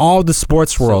colors in all the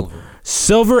sports world?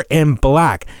 Silver and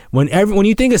black. When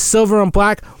you think of silver and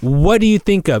black, what do you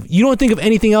think of? You don't think of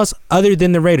anything else other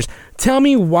than the Raiders. Tell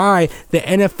me why the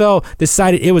NFL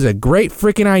decided it was a great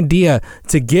freaking idea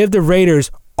to give the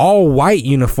Raiders all white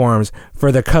uniforms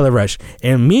for their color rush.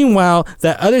 And meanwhile,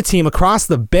 that other team across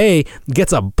the bay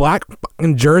gets a black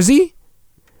fucking jersey?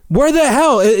 Where the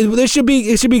hell? It should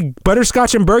be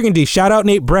butterscotch and burgundy. Shout out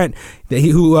Nate Brent,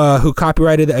 who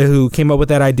copyrighted, who came up with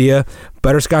that idea.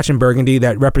 Butterscotch and burgundy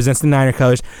that represents the Niner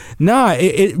colors. Nah,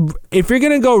 if you're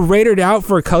gonna go Raidered out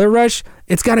for a color rush,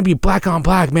 it's gotta be black on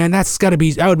black, man. That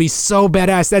would be so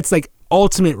badass. That's like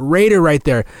ultimate Raider right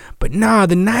there. But nah,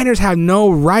 the Niners have no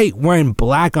right wearing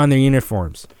black on their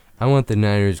uniforms. I want the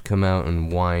Niners to come out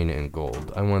in wine and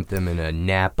gold. I want them in a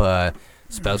Napa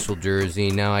special jersey.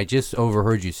 Now, I just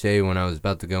overheard you say when I was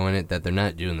about to go in it that they're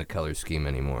not doing the color scheme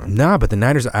anymore. Nah, but the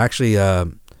Niners are actually,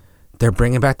 they're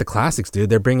bringing back the classics, dude.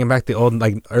 They're bringing back the old,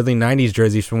 early 90s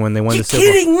jerseys from when they won the Super Bowl.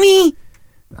 You're kidding me?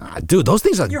 Dude, those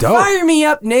things are dope. You're firing me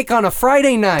up, Nick, on a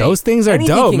Friday night. Those things are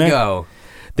Anything dope, can man. Go.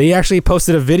 They actually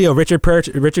posted a video.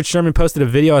 Richard Sherman posted a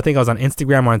video, I think it was on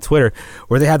Instagram or on Twitter,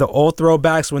 where they had the old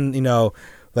throwbacks when,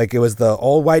 it was the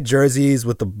old white jerseys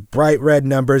with the bright red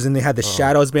numbers, and they had the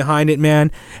shadows behind it,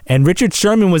 man. And Richard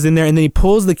Sherman was in there, and then he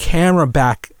pulls the camera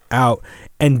back out,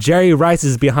 and Jerry Rice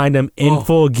is behind him in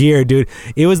full gear, dude.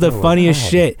 It was the funniest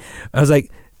shit. I was like,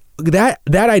 that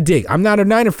I dig. I'm not a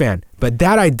Niner fan, but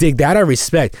that I dig. That I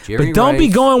respect. But don't be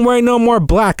going wearing no more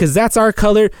black, because that's our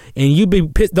color, and you be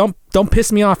pissed. Don't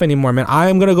piss me off anymore, man. I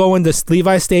am going to go into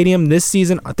Levi Stadium this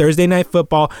season, Thursday Night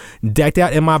Football, decked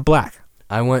out in my black.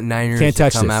 I want Niners to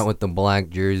come out with the black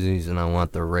jerseys, and I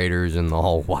want the Raiders in the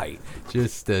all white,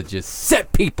 just to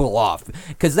set people off.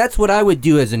 Because that's what I would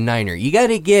do as a Niner. You got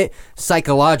to get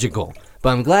psychological.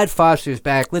 But I'm glad Foster's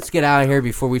back. Let's get out of here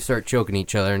before we start choking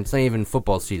each other. And it's not even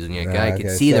football season yet, guy. I can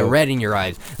see the red in your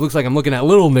eyes. It looks like I'm looking at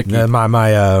little Nicky.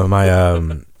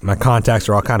 My contacts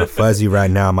are all kind of fuzzy right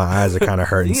now. My eyes are kind of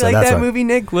hurting. Do you like that movie,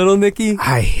 Nick? Little Nicky?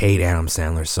 I hate Adam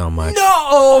Sandler so much. No!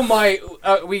 Oh my!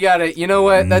 We gotta. You know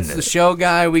what? That's the show,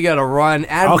 guy. We gotta run.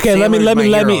 Adam okay, Sandler's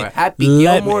let me. Happy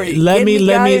Gilmore.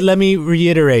 Let me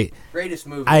reiterate. Greatest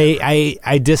movie.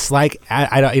 I dislike.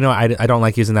 I don't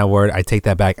like using that word. I take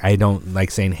that back. I don't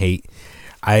like saying hate.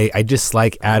 I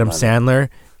dislike Adam Sandler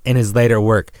in his later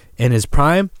work. In his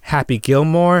prime, Happy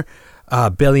Gilmore,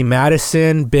 Billy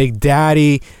Madison, Big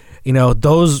Daddy,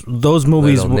 those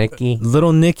movies.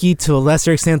 Little Nicky to a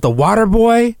lesser extent. The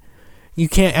Waterboy. You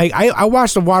can't. I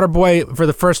watched The Waterboy for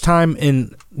the first time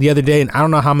the other day, and I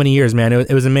don't know how many years, man.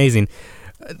 It was amazing.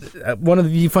 One of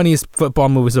the funniest football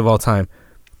movies of all time.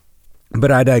 But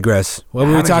I digress. What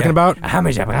were we talking about?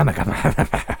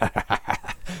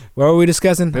 What were we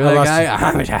discussing? The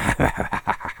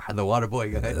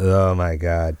Waterboy guy. Oh my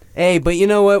God. Hey, but you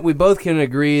know what? We both can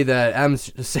agree that Adam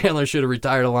Sandler should have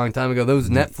retired a long time ago. Those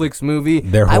Netflix movie.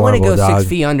 They're horrible, I want to go dog. 6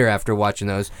 feet under after watching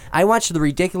those. I watched The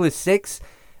Ridiculous 6.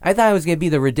 I thought it was going to be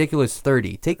The Ridiculous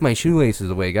 30. Take my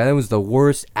shoelaces away, guy. That was the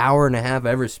worst hour and a half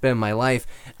I ever spent in my life.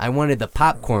 I wanted the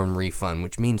popcorn refund,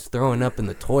 which means throwing up in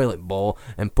the toilet bowl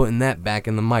and putting that back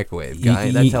in the microwave, guy.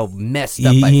 That's how messed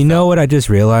up I felt. You know what I just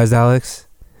realized, Alex?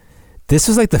 This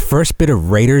was like the first bit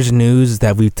of Raiders news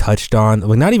that we've touched on.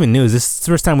 Well, not even news. This is the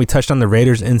first time we touched on the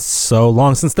Raiders in so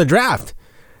long, since the draft.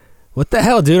 What the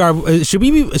hell, dude? Should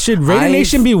Raider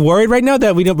Nation be worried right now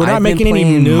that we're not making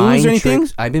any news or anything?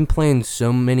 I've been playing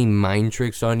so many mind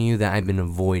tricks on you that I've been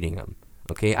avoiding them.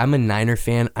 Okay, I'm a Niner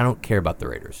fan. I don't care about the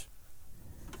Raiders.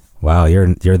 Wow, you're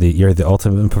the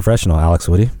ultimate professional, Alex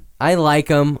Woody. I like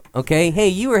them. Okay, hey,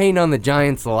 you were hating on the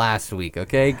Giants last week.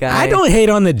 Okay, guys. I don't hate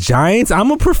on the Giants.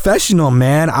 I'm a professional,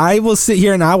 man. I will sit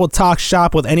here and I will talk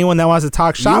shop with anyone that wants to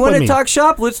talk shop with me. You want to talk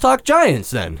shop? Let's talk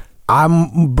Giants then.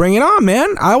 I'm bring it on,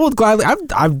 man. I will gladly.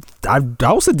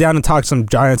 I'll sit down and talk some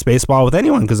Giants baseball with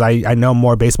anyone because I know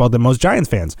more baseball than most Giants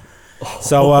fans.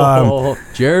 So,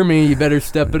 Jeremy, you better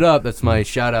step it up. That's my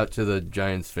shout out to the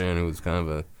Giants fan who was kind of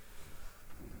a.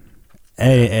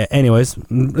 Anyways,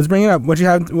 let's bring it up. What you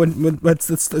have?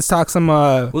 Let's talk some.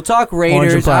 We'll talk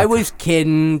Raiders. I was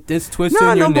kidding. This twisted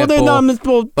your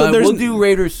nipple. But we'll do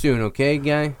Raiders soon, okay,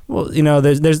 guy? Well,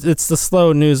 there's it's the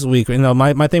slow news week.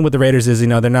 My thing with the Raiders is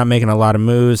they're not making a lot of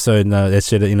moves, so it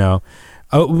should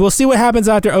we'll see what happens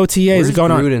after OTAs. Where's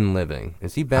going on. Gruden living?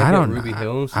 Is he back at Ruby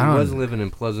Hills? He was living in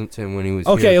Pleasanton when he was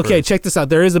here. Okay, first. check this out.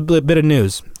 There is a bit of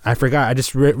news. I forgot. I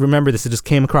just remember this. It just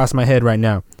came across my head right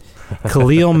now.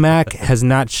 Khalil Mack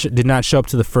did not show up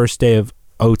to the first day of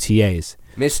OTAs.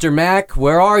 Mr. Mack,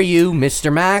 where are you,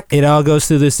 Mr. Mack? It all goes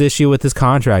through this issue with his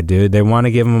contract, dude. They want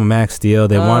to give him a max deal.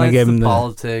 They want to give him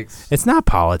politics. It's not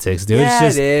politics, dude. Yeah,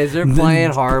 it's just, it is. They're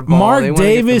playing hardball. Mark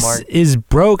Davis is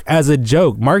broke as a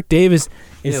joke. Mark Davis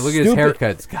is look at his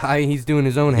haircuts, guy. He's doing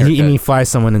his own haircut. He flies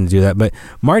someone in to do that, but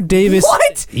Mark Davis.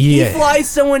 What? Yeah. He flies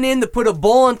someone in to put a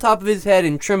bowl on top of his head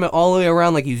and trim it all the way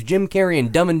around like he's Jim Carrey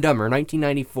in Dumb and Dumber,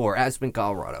 1994, Aspen,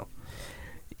 Colorado.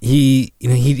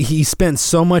 He spent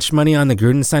so much money on the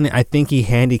Gruden signing. I think he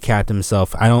handicapped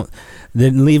himself.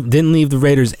 Didn't leave the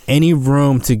Raiders any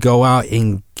room to go out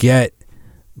and get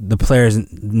the players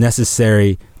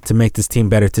necessary to make this team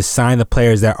better, to sign the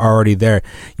players that are already there.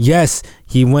 Yes,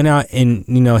 he went out and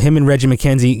him and Reggie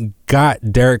McKenzie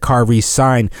got Derek Carr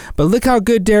re-signed, but look how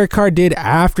good Derek Carr did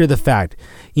after the fact.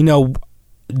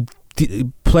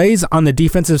 Plays on the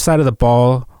defensive side of the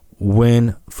ball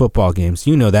win football games.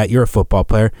 You know that. You're a football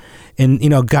player. And,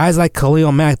 guys like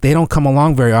Khalil Mack, they don't come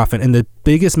along very often. And the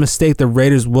biggest mistake the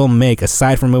Raiders will make,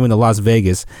 aside from moving to Las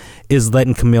Vegas, is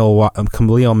letting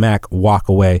Khalil Mack walk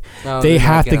away. No, they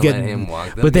have to get him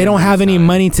walk. But they don't have any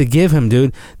money to give him,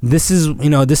 dude. This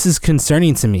is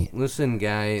concerning to me. Listen,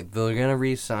 guy, they're going to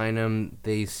re-sign him.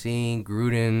 They see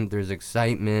Gruden. There's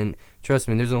excitement. Trust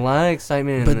me, there's a lot of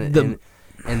excitement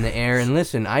in the air. And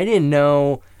listen, I didn't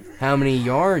know how many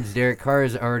yards Derek Carr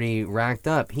has already racked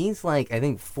up. He's I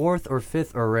think 4th or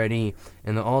 5th already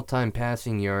in the all-time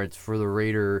passing yards for the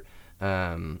Raider.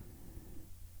 In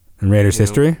Raiders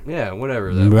history? Yeah,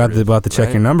 whatever. You're about to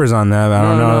check your numbers on that. I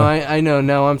don't know. No, I know.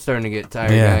 Now I'm starting to get tired,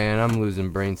 guy, and I'm losing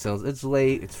brain cells. It's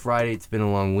late. It's Friday. It's been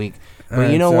a long week.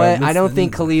 But you know what? I don't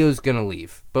think Khalil's going to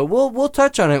leave. But we'll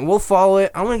touch on it. We'll follow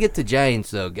it. I want to get to Giants,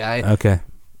 though, guy.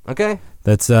 Okay?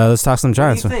 Let's talk some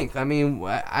Giants. What do you think? I mean,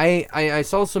 I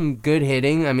saw some good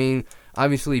hitting. I mean,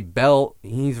 obviously Belt,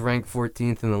 he's ranked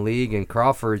 14th in the league, and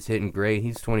Crawford's hitting great.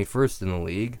 He's 21st in the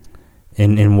league.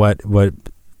 In what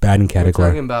batting category?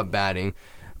 We're talking about batting.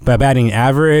 By batting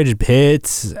average,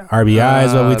 hits,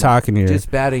 RBIs, what are we talking here? Just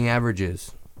batting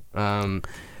averages.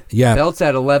 Yeah. Belt's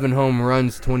at 11 home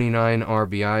runs, 29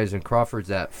 RBIs, and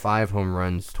Crawford's at 5 home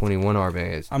runs, 21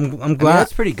 RBIs. I'm glad. I mean,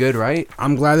 that's pretty good, right?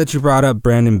 I'm glad that you brought up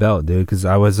Brandon Belt, dude, because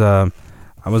I was where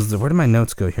did my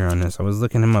notes go here on this? I was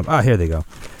looking him up. Oh, here they go.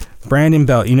 Brandon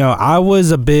Belt. I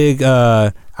was a big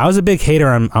hater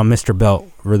on Mr. Belt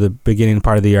for the beginning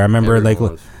part of the year. I remember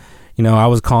I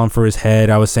was calling for his head.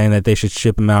 I was saying that they should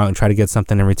ship him out and try to get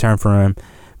something in return for him.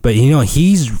 But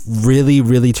he's really,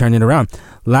 really turned it around.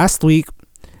 Last week,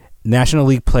 National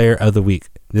League Player of the Week.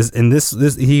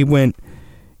 He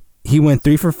went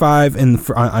 3 for 5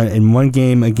 in one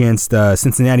game against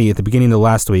Cincinnati at the beginning of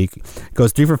last week.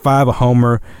 Goes 3 for 5, a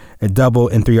homer, a double,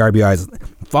 and 3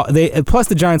 RBIs. Plus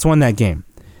the Giants won that game.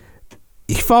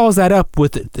 He follows that up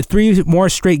with 3 more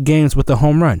straight games with a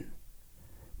home run.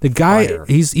 The guy,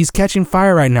 he's catching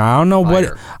fire right now. I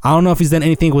don't know if he's done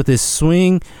anything with his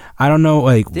swing. I don't know.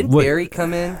 Did Barry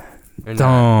come in?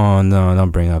 Don't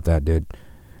bring up that, dude.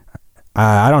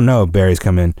 I don't know if Barry's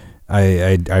come in.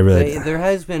 I really. There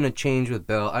has been a change with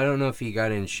Bell. I don't know if he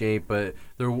got in shape, but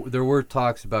there were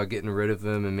talks about getting rid of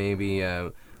him and maybe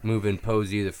moving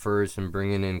Posey to first and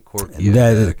bringing in Corky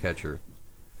as the catcher.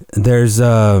 There's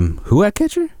who at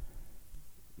catcher?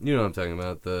 You know what I'm talking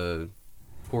about, the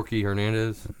Corky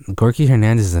Hernandez. Corky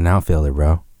Hernandez is an outfielder,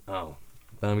 bro. Oh,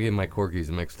 I'm getting my Corgis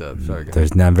mixed up. Sorry, guys.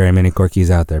 There's not very many Corgis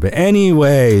out there. But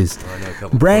anyways,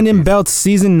 Brandon Belt's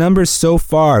season numbers so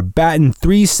far, batting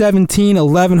 .317,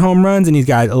 11 home runs, and he's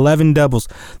got 11 doubles.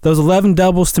 Those 11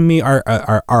 doubles to me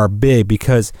are big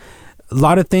because a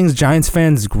lot of things Giants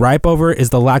fans gripe over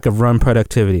is the lack of run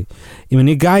productivity. When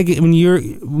you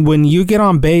get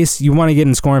on base, you want to get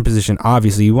in scoring position.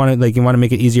 Obviously, you want to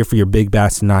make it easier for your big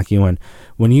bats to knock you in.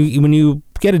 When you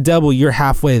get a double, you're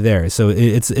halfway there. So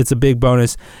it's a big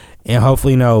bonus, and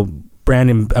hopefully,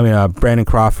 Brandon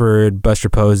Crawford, Buster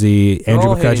Posey,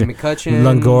 Andrew McCutchen,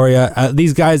 Longoria.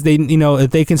 These guys,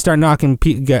 if they can start knocking,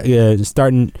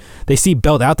 they see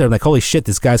Belt out there, like, holy shit,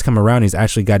 this guy's coming around. He's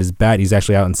actually got his bat. He's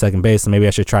actually out in second base, so maybe I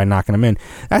should try knocking him in.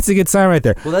 That's a good sign right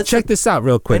there. Well, check this out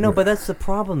real quick. I know, but that's the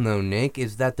problem, though, Nick,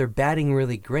 is that they're batting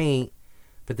really great,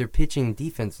 but their pitching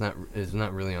defense is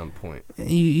not really on point.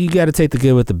 You got to take the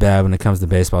good with the bad when it comes to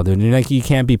baseball, dude. You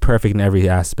can't be perfect in every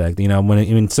aspect.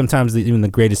 When sometimes even the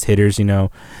greatest hitters,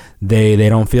 they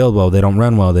don't field well, they don't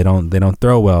run well, they don't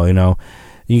throw well.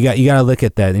 You got to look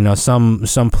at that.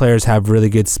 Some players have really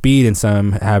good speed and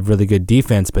some have really good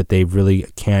defense, but they really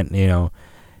can't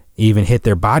even hit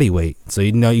their body weight. So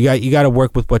you got to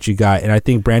work with what you got. And I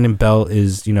think Brandon Belt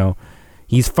is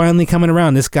he's finally coming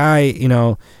around. This guy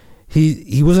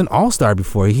He was an all-star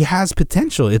before. He has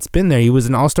potential. It's been there. He was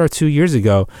an all-star 2 years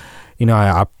ago.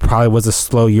 I probably was a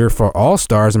slow year for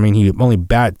all-stars. I mean, he only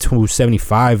bat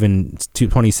 .275 in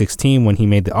 2016 when he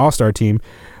made the all-star team.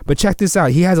 But check this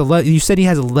out. You said he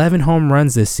has 11 home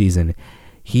runs this season.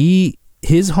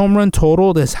 His home run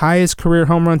total, his highest career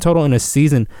home run total in a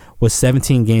season was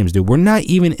 17 games, dude. We're not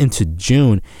even into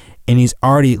June, and he's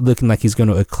already looking like he's going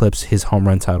to eclipse his home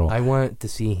run title. I want to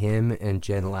see him and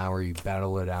Jed Lowry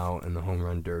battle it out in the home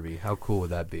run derby. How cool would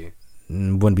that be?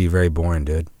 Wouldn't be very boring,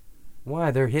 dude.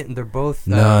 Why? They're both.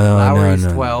 Lowry's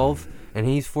 12 and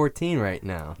he's 14 right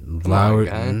now.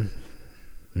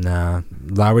 Nah,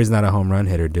 Lowry's not a home run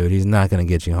hitter, dude. He's not going to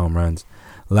get you home runs.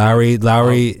 Lowry.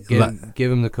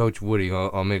 Give him to Coach Woody.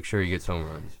 I'll make sure he gets home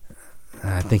runs.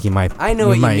 I think he might. I know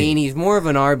what you mean. He's more of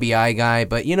an RBI guy,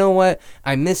 but you know what?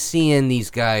 I miss seeing these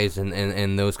guys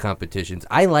in those competitions.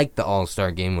 I like the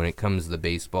All-Star game when it comes to the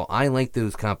baseball. I like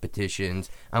those competitions.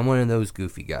 I'm one of those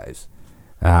goofy guys.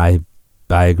 I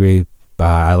agree.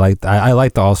 I like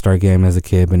the All-Star game as a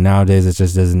kid, but nowadays it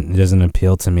just doesn't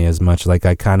appeal to me as much. Like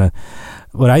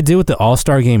what I do with the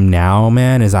All-Star game now,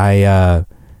 man, is I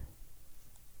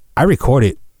record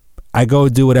it. I go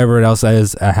do whatever else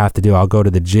I have to do. I'll go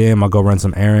to the gym. I'll go run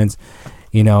some errands.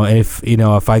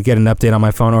 If I get an update on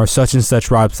my phone or such and such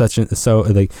robbed this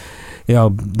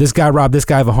guy robbed this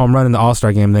guy of a home run in the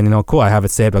All-Star game, then cool. I have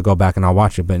it saved. I'll go back and I'll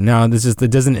watch it. But now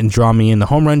it doesn't draw me in. The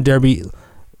home run derby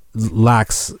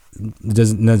does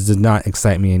not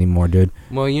excite me anymore, dude.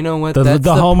 Well, you know what? That's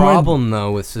the problem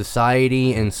though with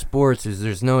society and sports is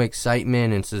there's no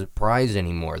excitement and surprise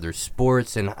anymore. There's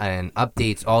sports and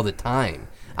updates all the time.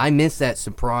 I miss that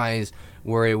surprise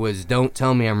where it was, don't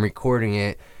tell me I'm recording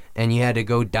it, and you had to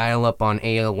go dial up on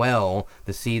AOL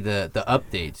to see the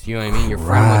updates. You know what I mean? Your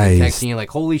friend was texting you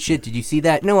like, holy shit, did you see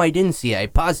that? No, I didn't see it. I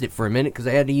paused it for a minute because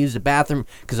I had to use the bathroom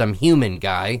because I'm human,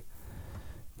 guy.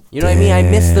 You know what I mean? I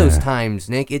miss those times,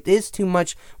 Nick. It is too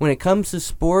much. When it comes to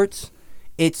sports,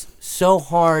 it's so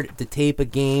hard to tape a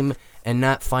game and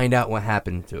not find out what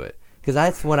happened to it. Because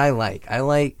that's what I like. I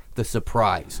like the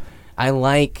surprise.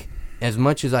 As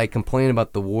much as I complain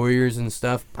about the Warriors and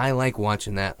stuff, I like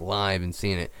watching that live and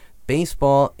seeing it.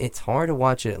 Baseball, it's hard to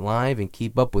watch it live and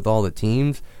keep up with all the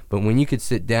teams, but when you could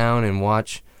sit down and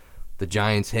watch the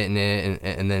Giants hitting it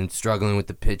and then struggling with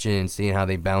the pitching and seeing how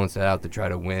they balance it out to try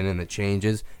to win and the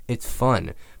changes, it's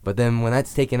fun. But then when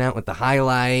that's taken out with the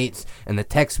highlights and the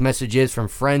text messages from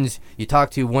friends you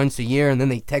talk to once a year and then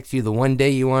they text you the one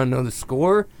day you want to know the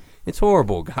score, it's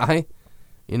horrible, guy.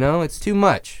 It's too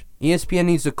much. ESPN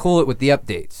needs to cool it with the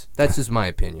updates. That's just my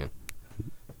opinion.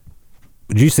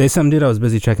 Did you say something, dude? I was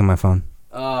busy checking my phone.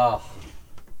 Oh.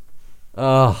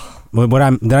 Paul,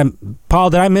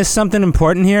 did I miss something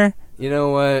important here? You know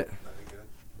what?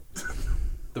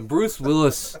 The Bruce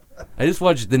Willis. I just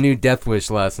watched the new Death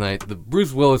Wish last night. The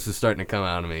Bruce Willis is starting to come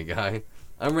out of me, guy.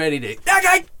 I'm ready to.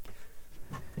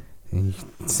 You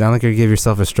sound like you give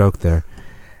yourself a stroke there.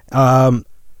 I'm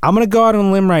gonna go out on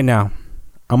a limb right now.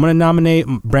 I'm gonna nominate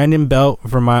Brandon Belt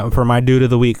for my dude of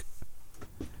the week.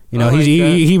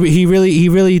 He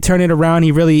really turned it around.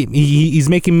 He's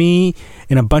making me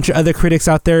and a bunch of other critics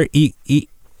out there eat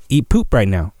poop right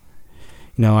now.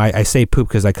 I say poop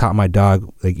because I caught my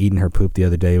dog eating her poop the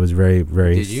other day. It was very,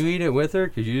 very. Did you eat it with her?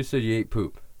 Because you just said you ate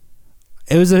poop.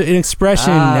 It was an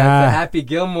expression. It's a Happy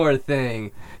Gilmore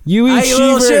thing. You eat I eat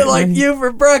little cheever- shit like you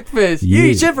for breakfast. You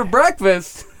eat shit for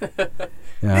breakfast.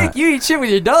 Nick, you eat shit with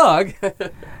your dog.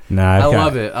 Nah, I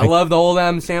love it. I love the old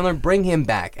Adam Sandler. Bring him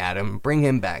back, Adam. Bring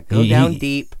him back. Go down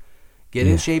deep. Get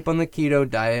in shape on the keto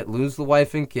diet. Lose the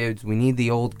wife and kids. We need the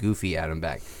old goofy Adam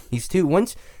back. He's too.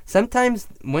 Sometimes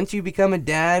once you become a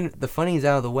dad, the funny's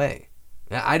out of the way.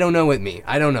 I don't know with me.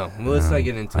 I don't know. Well, let's not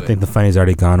get into it. I think the funny's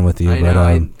already gone with you. I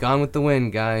know. Gone with the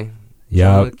wind, guy.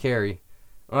 Yeah. Carry.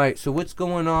 All right. So what's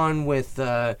going on with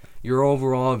your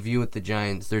overall view with the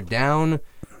Giants? They're down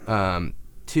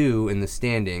 2 in the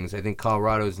standings. I think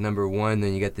Colorado's number 1.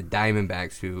 Then you got the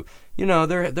Diamondbacks, who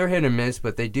they're hit or miss,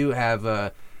 but they do have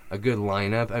a good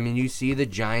lineup. I mean, you see the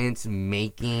Giants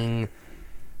making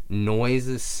noise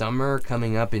this summer,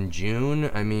 coming up in June.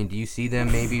 I mean, do you see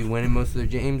them maybe winning most of their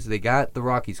games? They got the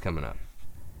Rockies coming up,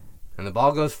 and the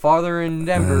ball goes farther in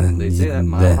Denver. They say that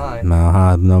mile high. Mile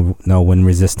high. No wind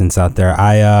resistance out there.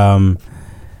 I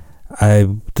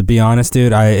to be honest,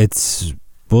 dude,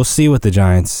 we'll see with the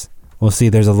Giants. We'll see.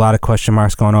 There's a lot of question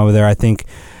marks going over there. I think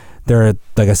like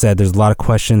I said, there's a lot of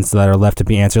questions that are left to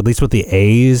be answered. At least with the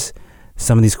A's,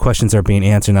 some of these questions are being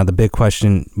answered. Now, the big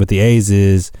question with the A's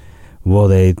is, will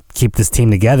they keep this team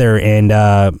together and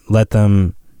let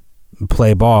them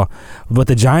play ball? But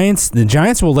the Giants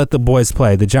will let the boys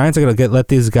play. The Giants are going to let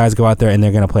these guys go out there and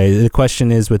they're going to play. The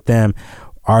question is with them,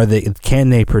 can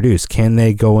they produce? Can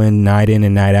they go in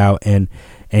and night out and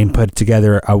put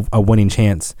together a winning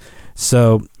chance?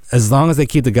 So as long as they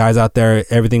keep the guys out there,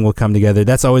 everything will come together.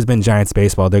 That's always been Giants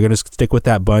baseball. They're going to stick with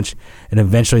that bunch, and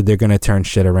eventually they're going to turn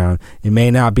shit around. It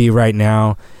may not be right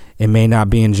now. It may not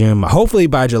be in June. Hopefully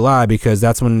by July, because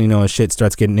that's when shit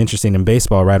starts getting interesting in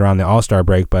baseball, right around the All-Star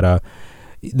break. But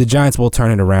the Giants will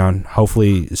turn it around,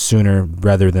 hopefully sooner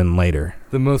rather than later.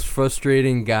 The most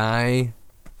frustrating guy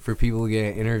for people to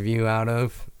get an interview out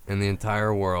of in the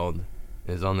entire world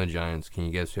is on the Giants. Can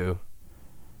you guess who?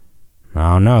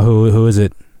 I don't know. Who is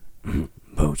it?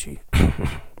 Bochy.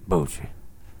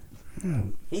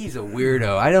 He's a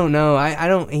weirdo. I don't know.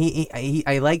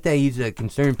 I like that he's a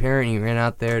concerned parent. He ran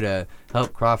out there to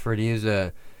help Crawford. He is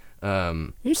a.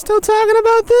 You're still talking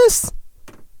about this?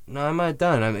 No, I'm not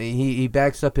done. I mean, he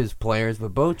backs up his players,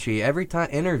 but Bochy, every time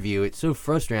interview, it's so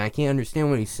frustrating. I can't understand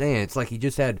what he's saying. It's like he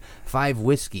just had 5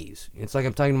 whiskeys. It's like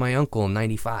I'm talking to my uncle in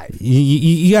 '95.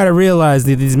 You got to realize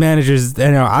that these managers.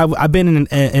 I've been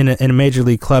in a major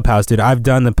league clubhouse, dude. I've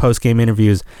done the post game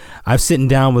interviews. I've sitting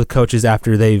down with coaches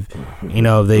after they've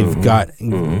got.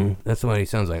 That's what he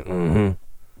sounds like.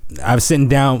 I've sitting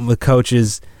down with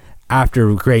coaches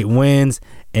after great wins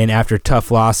and after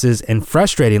tough losses and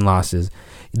frustrating losses.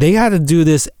 They got to do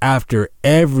this after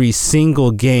every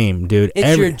single game, dude.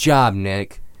 It's your job,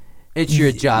 Nick. It's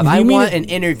your job. I want an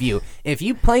interview. If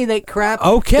you play that crap,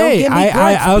 okay, don't give me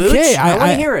grunts, I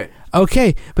want to hear it.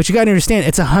 Okay, but you got to understand,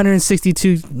 it's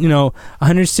 162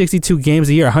 games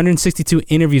a year, 162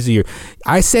 interviews a year.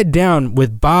 I sat down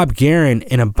with Bob Guerin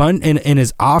in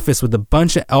his office with a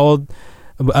bunch of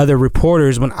other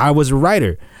reporters when I was a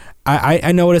writer.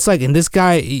 I know what it's like, and this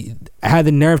guy had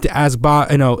the nerve to ask Bob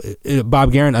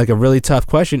Guerin like a really tough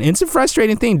question. And it's a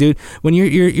frustrating thing, dude. When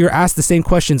you're asked the same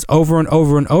questions over and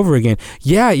over and over again.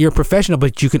 Yeah, you're a professional,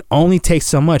 but you can only take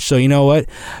so much. So you know what?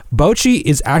 Bochy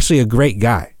is actually a great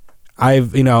guy. I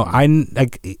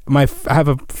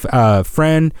have a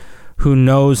friend who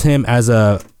knows him as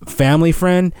a family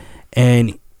friend,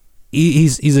 and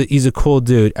he's a cool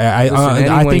dude.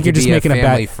 I think you're just making a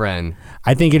bad friend.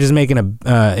 I think you're just making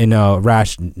a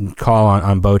rash call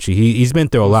on Bochy. He's been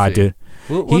through a lot, dude.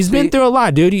 He's been through a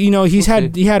lot, dude.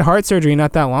 He had heart surgery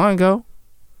not that long ago.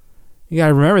 You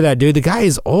gotta remember that, dude. The guy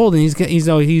is old, and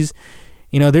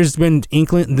there's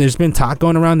been talk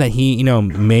going around that he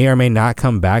may or may not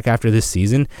come back after this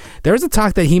season. There was a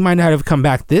talk that he might not have come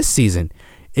back this season.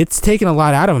 It's taken a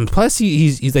lot out of him. Plus,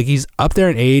 he's up there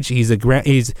in age. He's a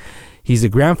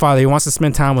grandfather. He wants to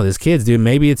spend time with his kids, dude.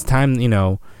 Maybe it's time,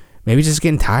 maybe he's just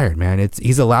getting tired, man.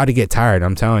 He's allowed to get tired.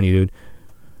 I'm telling you, dude.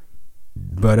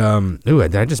 But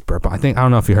did I just burp? I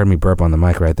don't know if you heard me burp on the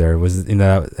mic right there.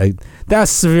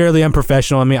 That's severely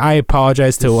unprofessional. I mean, I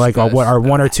apologize to our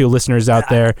 1 or 2 listeners out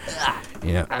there.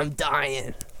 I'm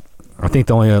dying. I think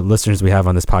the only listeners we have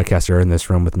on this podcast are in this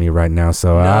room with me right now.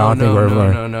 So I don't think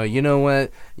we're. No. You know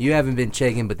what? You haven't been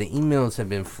checking, but the emails have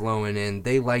been flowing in.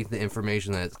 They like the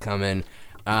information that's coming.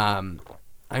 I'm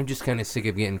just kind of sick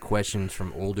of getting questions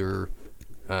from older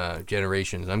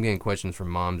generations. I'm getting questions from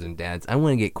moms and dads. I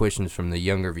want to get questions from the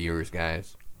younger viewers,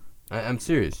 guys. I'm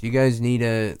serious. You guys need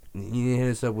to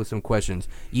hit us up with some questions.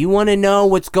 You want to know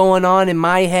what's going on in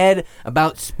my head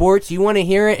about sports? You want to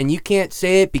hear it, and you can't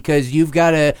say it because you've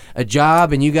got a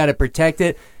job and you got to protect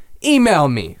it? Email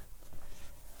me.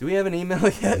 Do we have an email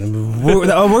yet? We're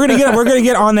gonna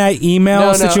get on that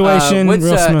email situation.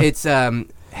 It's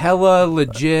Hella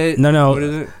Legit. No. What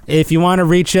is it? If you want to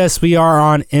reach us, we are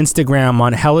on Instagram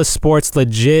on Hella Sports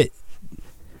Legit.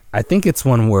 I think it's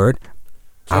one word.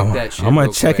 Check that shit I'm gonna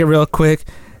real check quick. it real quick.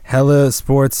 Hella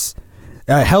Sports,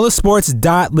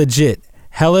 HellaSports.legit.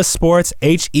 Hella Sports,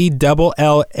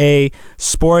 HELLA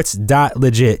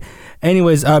Sports.legit.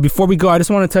 Anyways, before we go, I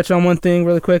just want to touch on one thing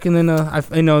really quick, and then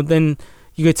then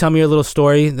you could tell me your little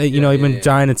story that you've been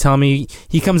dying to tell me.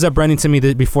 He comes up running to me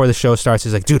before the show starts.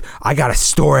 He's like, "Dude, I got a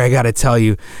story I got to tell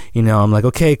you." I'm like,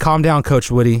 "Okay, calm down, Coach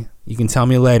Woody. You can tell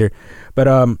me later." But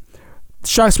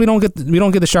Sharks, we don't get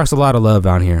the Sharks a lot of love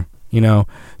out here.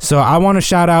 So I want to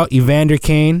shout out Evander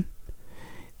Kane.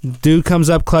 Dude comes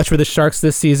up clutch for the Sharks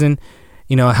this season.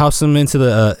 Helps them into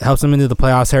the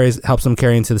playoffs. Helps them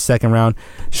carry into the second round.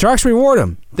 Sharks reward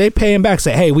him. They pay him back.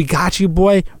 Say, hey, we got you,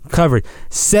 boy. Covered.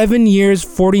 7 years,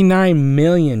 $49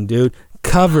 million, dude.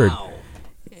 Covered. Wow.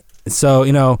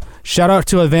 So shout out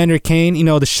to Evander Kane.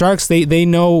 The Sharks they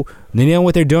know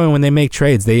what they're doing when they make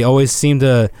trades. They always seem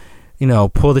to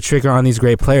pull the trigger on these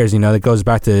great players. That goes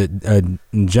back to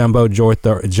Jumbo Joe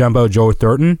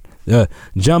Thornton.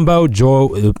 Jumbo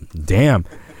Joe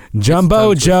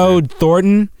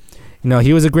Thornton.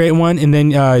 He was a great one. And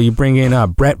then you bring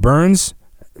in Brett Burns.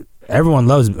 Everyone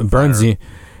loves Burnsy.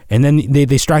 And then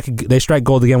they strike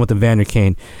gold again with Evander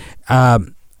Kane.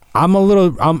 I'm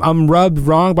rubbed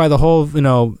wrong by the whole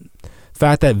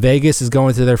fact that Vegas is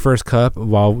going to their first cup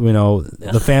while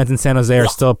the fans in San Jose are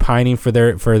still pining for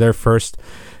their first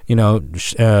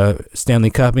Stanley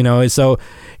Cup. So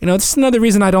this is another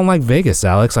reason I don't like Vegas,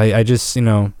 Alex. I just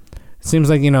it seems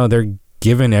like they're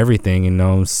given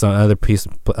everything. Some other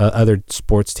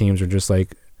sports teams are just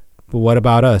like, but what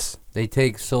about us? They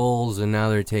take souls and now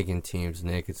they're taking teams,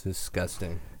 Nick. It's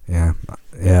disgusting. Yeah.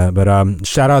 But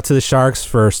shout out to the Sharks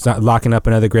for locking up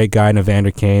another great guy in Evander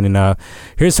Kane, and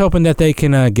here's hoping that they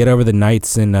can get over the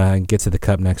Knights and get to the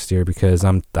Cup next year, because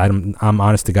I'm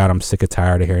honest to God, I'm sick and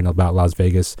tired of hearing about Las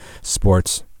Vegas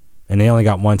sports, and they only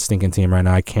got one stinking team right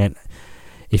now. I can't.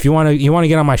 If you want to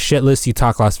get on my shit list, you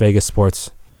talk Las Vegas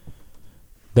sports.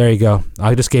 There you go.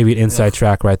 I just gave you an inside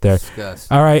track right there.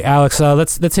 Disgusting. All right, Alex.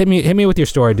 Let's hit me with your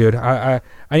story, dude. I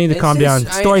need to calm down.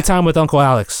 Story time with Uncle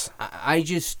Alex. I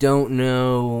just don't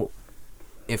know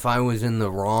if I was in the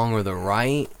wrong or the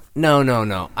right.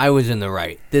 No. I was in the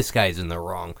right. This guy's in the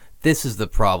wrong. This is the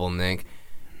problem, Nick.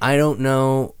 I don't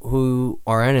know who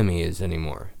our enemy is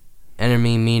anymore.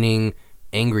 Enemy meaning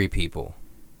angry people.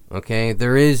 Okay?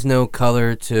 There is no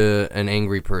color to an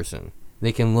angry person.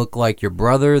 They can look like your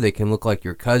brother, they can look like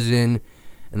your cousin,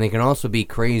 and they can also be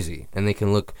crazy, and they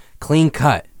can look clean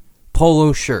cut,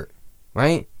 polo shirt,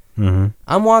 right? Mm-hmm.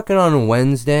 I'm walking on a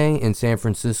Wednesday in San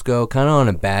Francisco, kind of on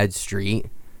a bad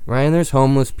street, right? And there's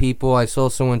homeless people. I saw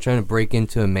someone trying to break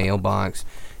into a mailbox.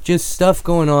 Just stuff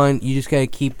going on. You just got to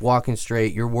keep walking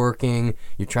straight. You're working.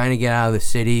 You're trying to get out of the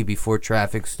city before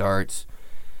traffic starts.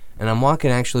 And I'm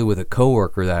walking actually with a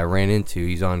coworker that I ran into.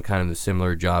 He's on kind of a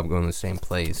similar job, going to the same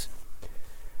place.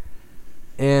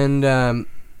 And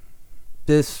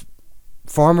this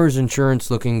Farmers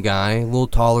Insurance looking guy, a little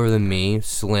taller than me,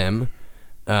 slim,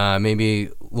 maybe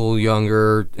a little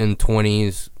younger, in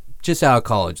 20s, just out of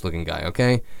college looking guy,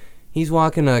 okay? He's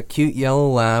walking a cute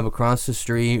yellow lab across the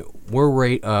street. We're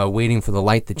waiting for the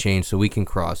light to change so we can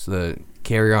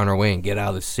carry on our way and get out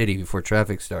of the city before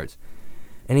traffic starts.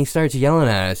 And he starts yelling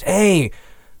at us, "Hey,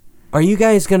 are you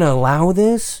guys going to allow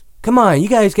this? Come on, you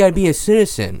guys got to be a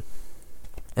citizen."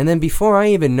 And then before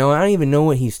I don't even know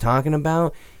what he's talking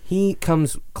about, he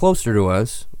comes closer to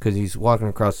us, because he's walking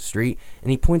across the street,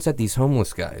 and he points at these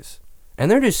homeless guys.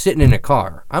 And they're just sitting in a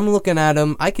car. I'm looking at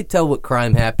them. I could tell what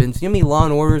crime happens. You know how many Law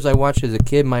and Orders I watched as a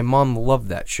kid? My mom loved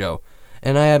that show.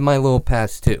 And I had my little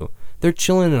past too. They're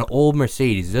chilling in an old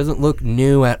Mercedes. It doesn't look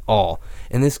new at all.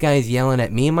 And this guy's yelling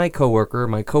at me and my coworker.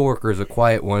 My coworker is a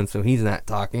quiet one, so he's not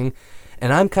talking.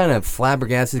 And I'm kind of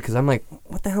flabbergasted, because I'm like,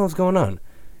 what the hell is going on?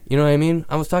 You know what I mean?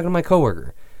 I was talking to my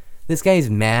coworker. This guy's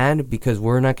mad because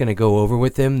we're not going to go over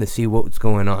with him to see what's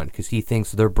going on, because he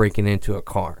thinks they're breaking into a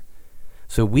car.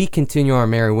 So we continue our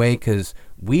merry way because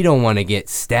we don't want to get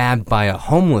stabbed by a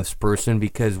homeless person,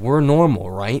 because we're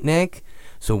normal, right, Nick?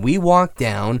 So we walk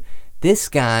down. This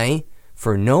guy,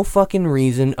 for no fucking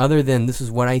reason other than this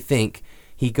is what I think,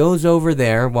 he goes over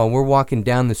there while we're walking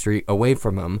down the street away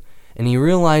from him, and he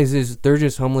realizes they're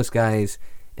just homeless guys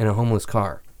in a homeless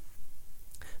car.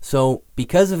 So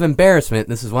because of embarrassment,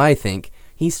 this is why I think,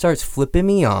 he starts flipping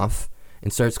me off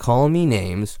and starts calling me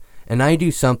names, and I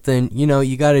do something, you know,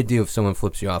 you got to do if someone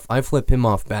flips you off. I flip him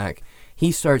off back.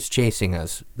 He starts chasing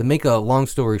us. To make a long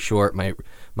story short, my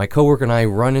coworker and I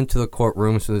run into the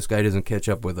courtroom so this guy doesn't catch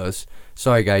up with us.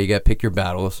 Sorry, guy, you got to pick your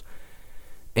battles.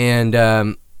 And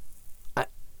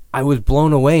I was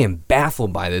blown away and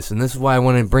baffled by this, and this is why I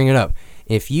wanted to bring it up.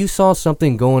 If you saw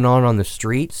something going on the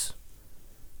streets,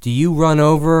 do you run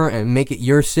over and make it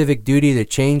your civic duty to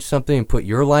change something and put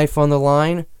your life on the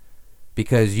line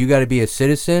because you got to be a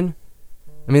citizen?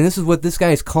 I mean, this is what this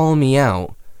guy is calling me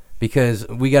out because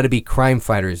we got to be crime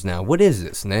fighters now. What is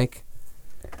this, Nick?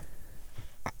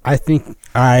 I think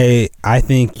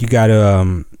you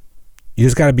gotta you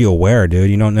just gotta be aware, dude.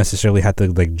 You don't necessarily have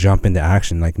to like jump into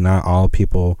action. Like not all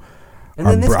people. And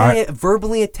then this guy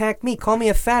verbally attacked me, called me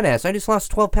a fat ass. I just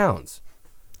lost 12 pounds.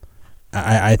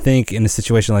 I think in a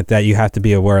situation like that, you have to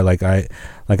be aware. Like I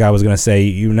was gonna say,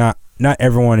 not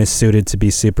everyone is suited to be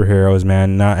superheroes,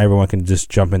 man. Not everyone can just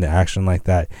jump into action like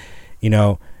that. You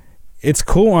know, it's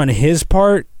cool on his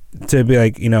part to be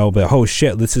like, you know, but oh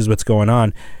shit, this is what's going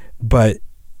on. But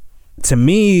to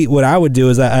me, what I would do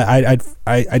is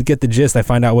I'd get the gist. I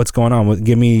find out what's going on.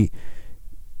 Give me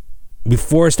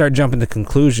before I start jumping to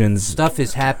conclusions. Stuff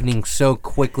is happening so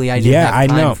quickly. I didn't have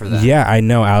time for that. Yeah, I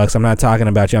know, Alex. I'm not talking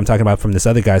about you. I'm talking about from this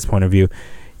other guy's point of view.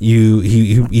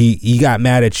 He got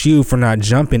mad at you for not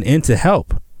jumping in to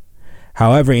help.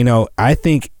 However, you know, I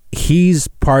think he's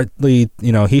partly,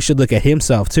 you know, he should look at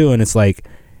himself too. And it's like,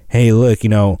 hey, look, you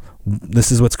know,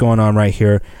 this is what's going on right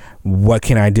here. What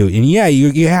can I do? And yeah,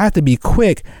 you have to be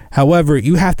quick. However,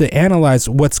 you have to analyze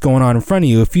what's going on in front of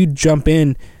you. If you jump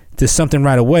in to something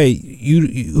right away,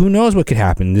 you who knows what could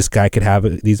happen?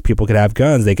 These people could have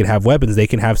guns. They could have weapons. They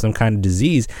can have some kind of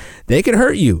disease. They could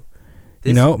hurt you.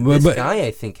 This guy,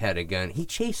 I think, had a gun. He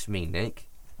chased me, Nick.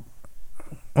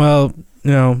 Well,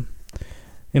 you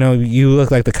you look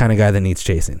like the kind of guy that needs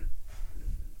chasing.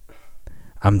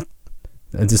 It'll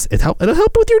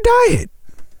help with your diet.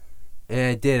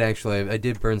 Yeah, it did, actually. I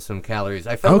did burn some calories.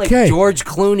 I felt like George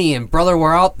Clooney and Brother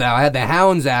We're Out There. I had the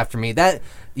hounds after me. That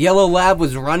yellow lab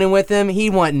was running with him. He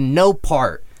wanted no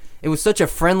part. It was such a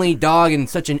friendly dog and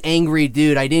such an angry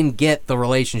dude. I didn't get the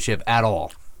relationship at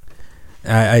all.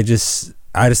 I just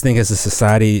think as a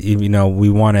society, you know, we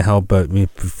want to help, but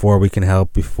before we can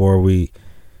help, before we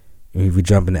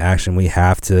jump into action, we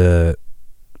have to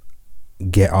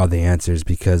get all the answers.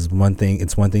 Because it's one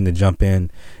thing to jump in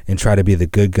and try to be the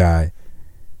good guy,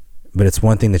 but it's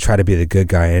one thing to try to be the good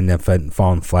guy and end up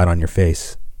falling flat on your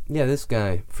face. Yeah, this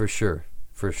guy for sure.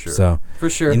 So for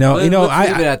sure, let's leave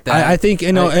it at that. I think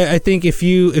I think if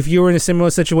you were in a similar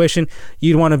situation,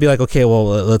 you'd want to be like, okay,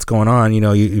 well, what's going on? You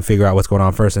know, you figure out what's going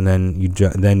on first, and then you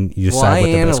decide. Well, I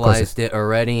analyzed it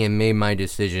already and made my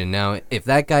decision. Now, if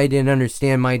that guy didn't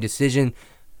understand my decision,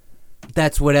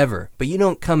 that's whatever. But you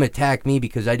don't come attack me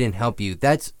because I didn't help you.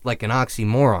 That's like an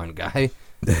oxymoron, guy.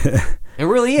 It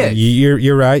really is.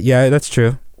 You're right. Yeah, that's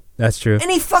true. That's true. And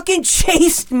he fucking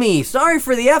chased me. Sorry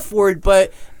for the F word,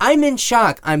 but I'm in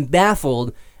shock. I'm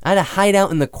baffled. I had to hide out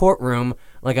in the courtroom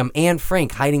like I'm Anne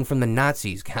Frank hiding from the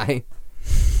Nazis, guy.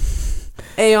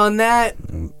 Hey, on that,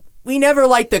 we never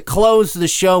like to close the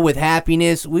show with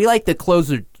happiness. We like to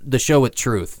close the show with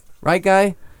truth. Right,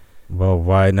 guy? Well,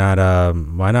 why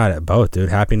not both, dude?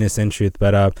 Happiness and truth.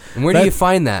 But and where do you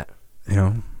find that? You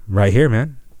know, right here,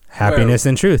 man. Happiness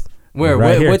and truth. Where?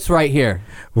 What's right here?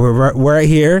 We're right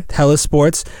here, Hellas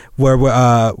Sports. We're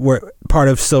part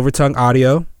of Silver Tongue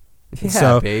Audio. Yeah,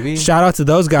 so baby. Shout out to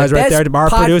those guys right there. Our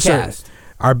producer.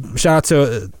 Shout out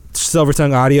to Silver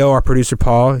Tongue Audio. Our producer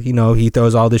Paul. You know, he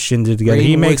throws all this shit together.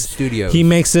 He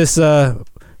makes this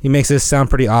sound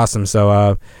pretty awesome.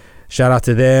 So shout out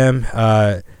to them.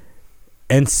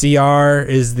 NCR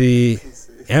is the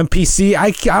MPC.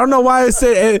 I don't know why I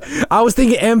said I was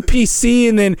thinking MPC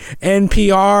and then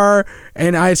NPR,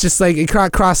 and it's just like it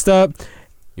got crossed up.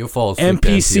 You'll fall asleep.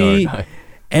 MPC,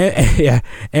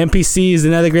 MPC is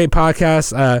another great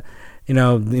podcast. You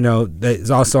know that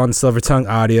is also on Silver Tongue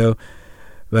Audio.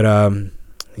 But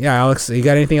yeah, Alex, you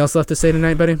got anything else left to say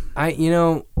tonight, buddy? I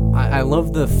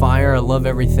love the fire. I love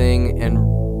everything, and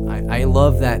I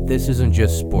love that this isn't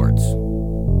just sports.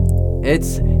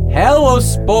 It's Hello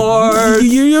Sports.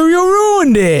 You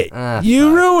ruined it.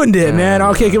 You ruined it, man.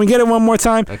 Okay, can we get it one more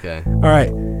time? Okay. All right.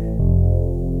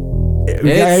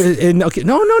 Okay. No.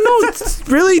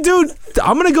 Really, dude.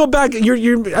 I'm gonna go back.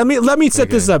 Let me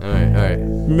set this up. All right.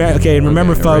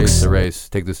 Remember, folks. Erase.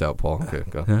 Take this out, Paul. Okay,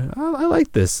 go. I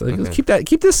like this. Like, Okay.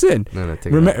 Keep this in. No,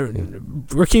 take it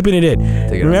out. We're keeping it in.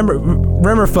 Take it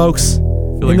Remember, folks. I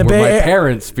feel like we're my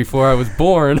parents before I was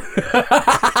born.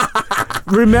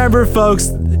 Remember, folks,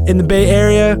 in the Bay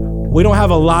Area, we don't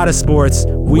have a lot of sports.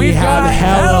 We have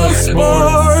hella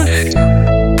sports.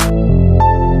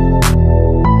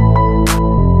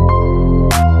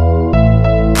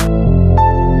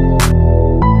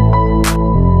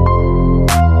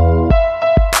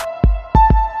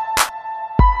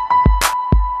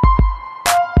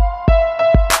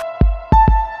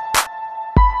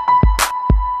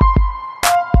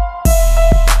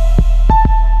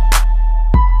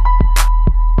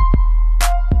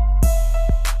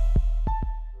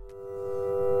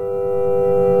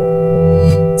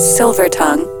 Silver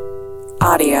Tongue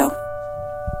Audio.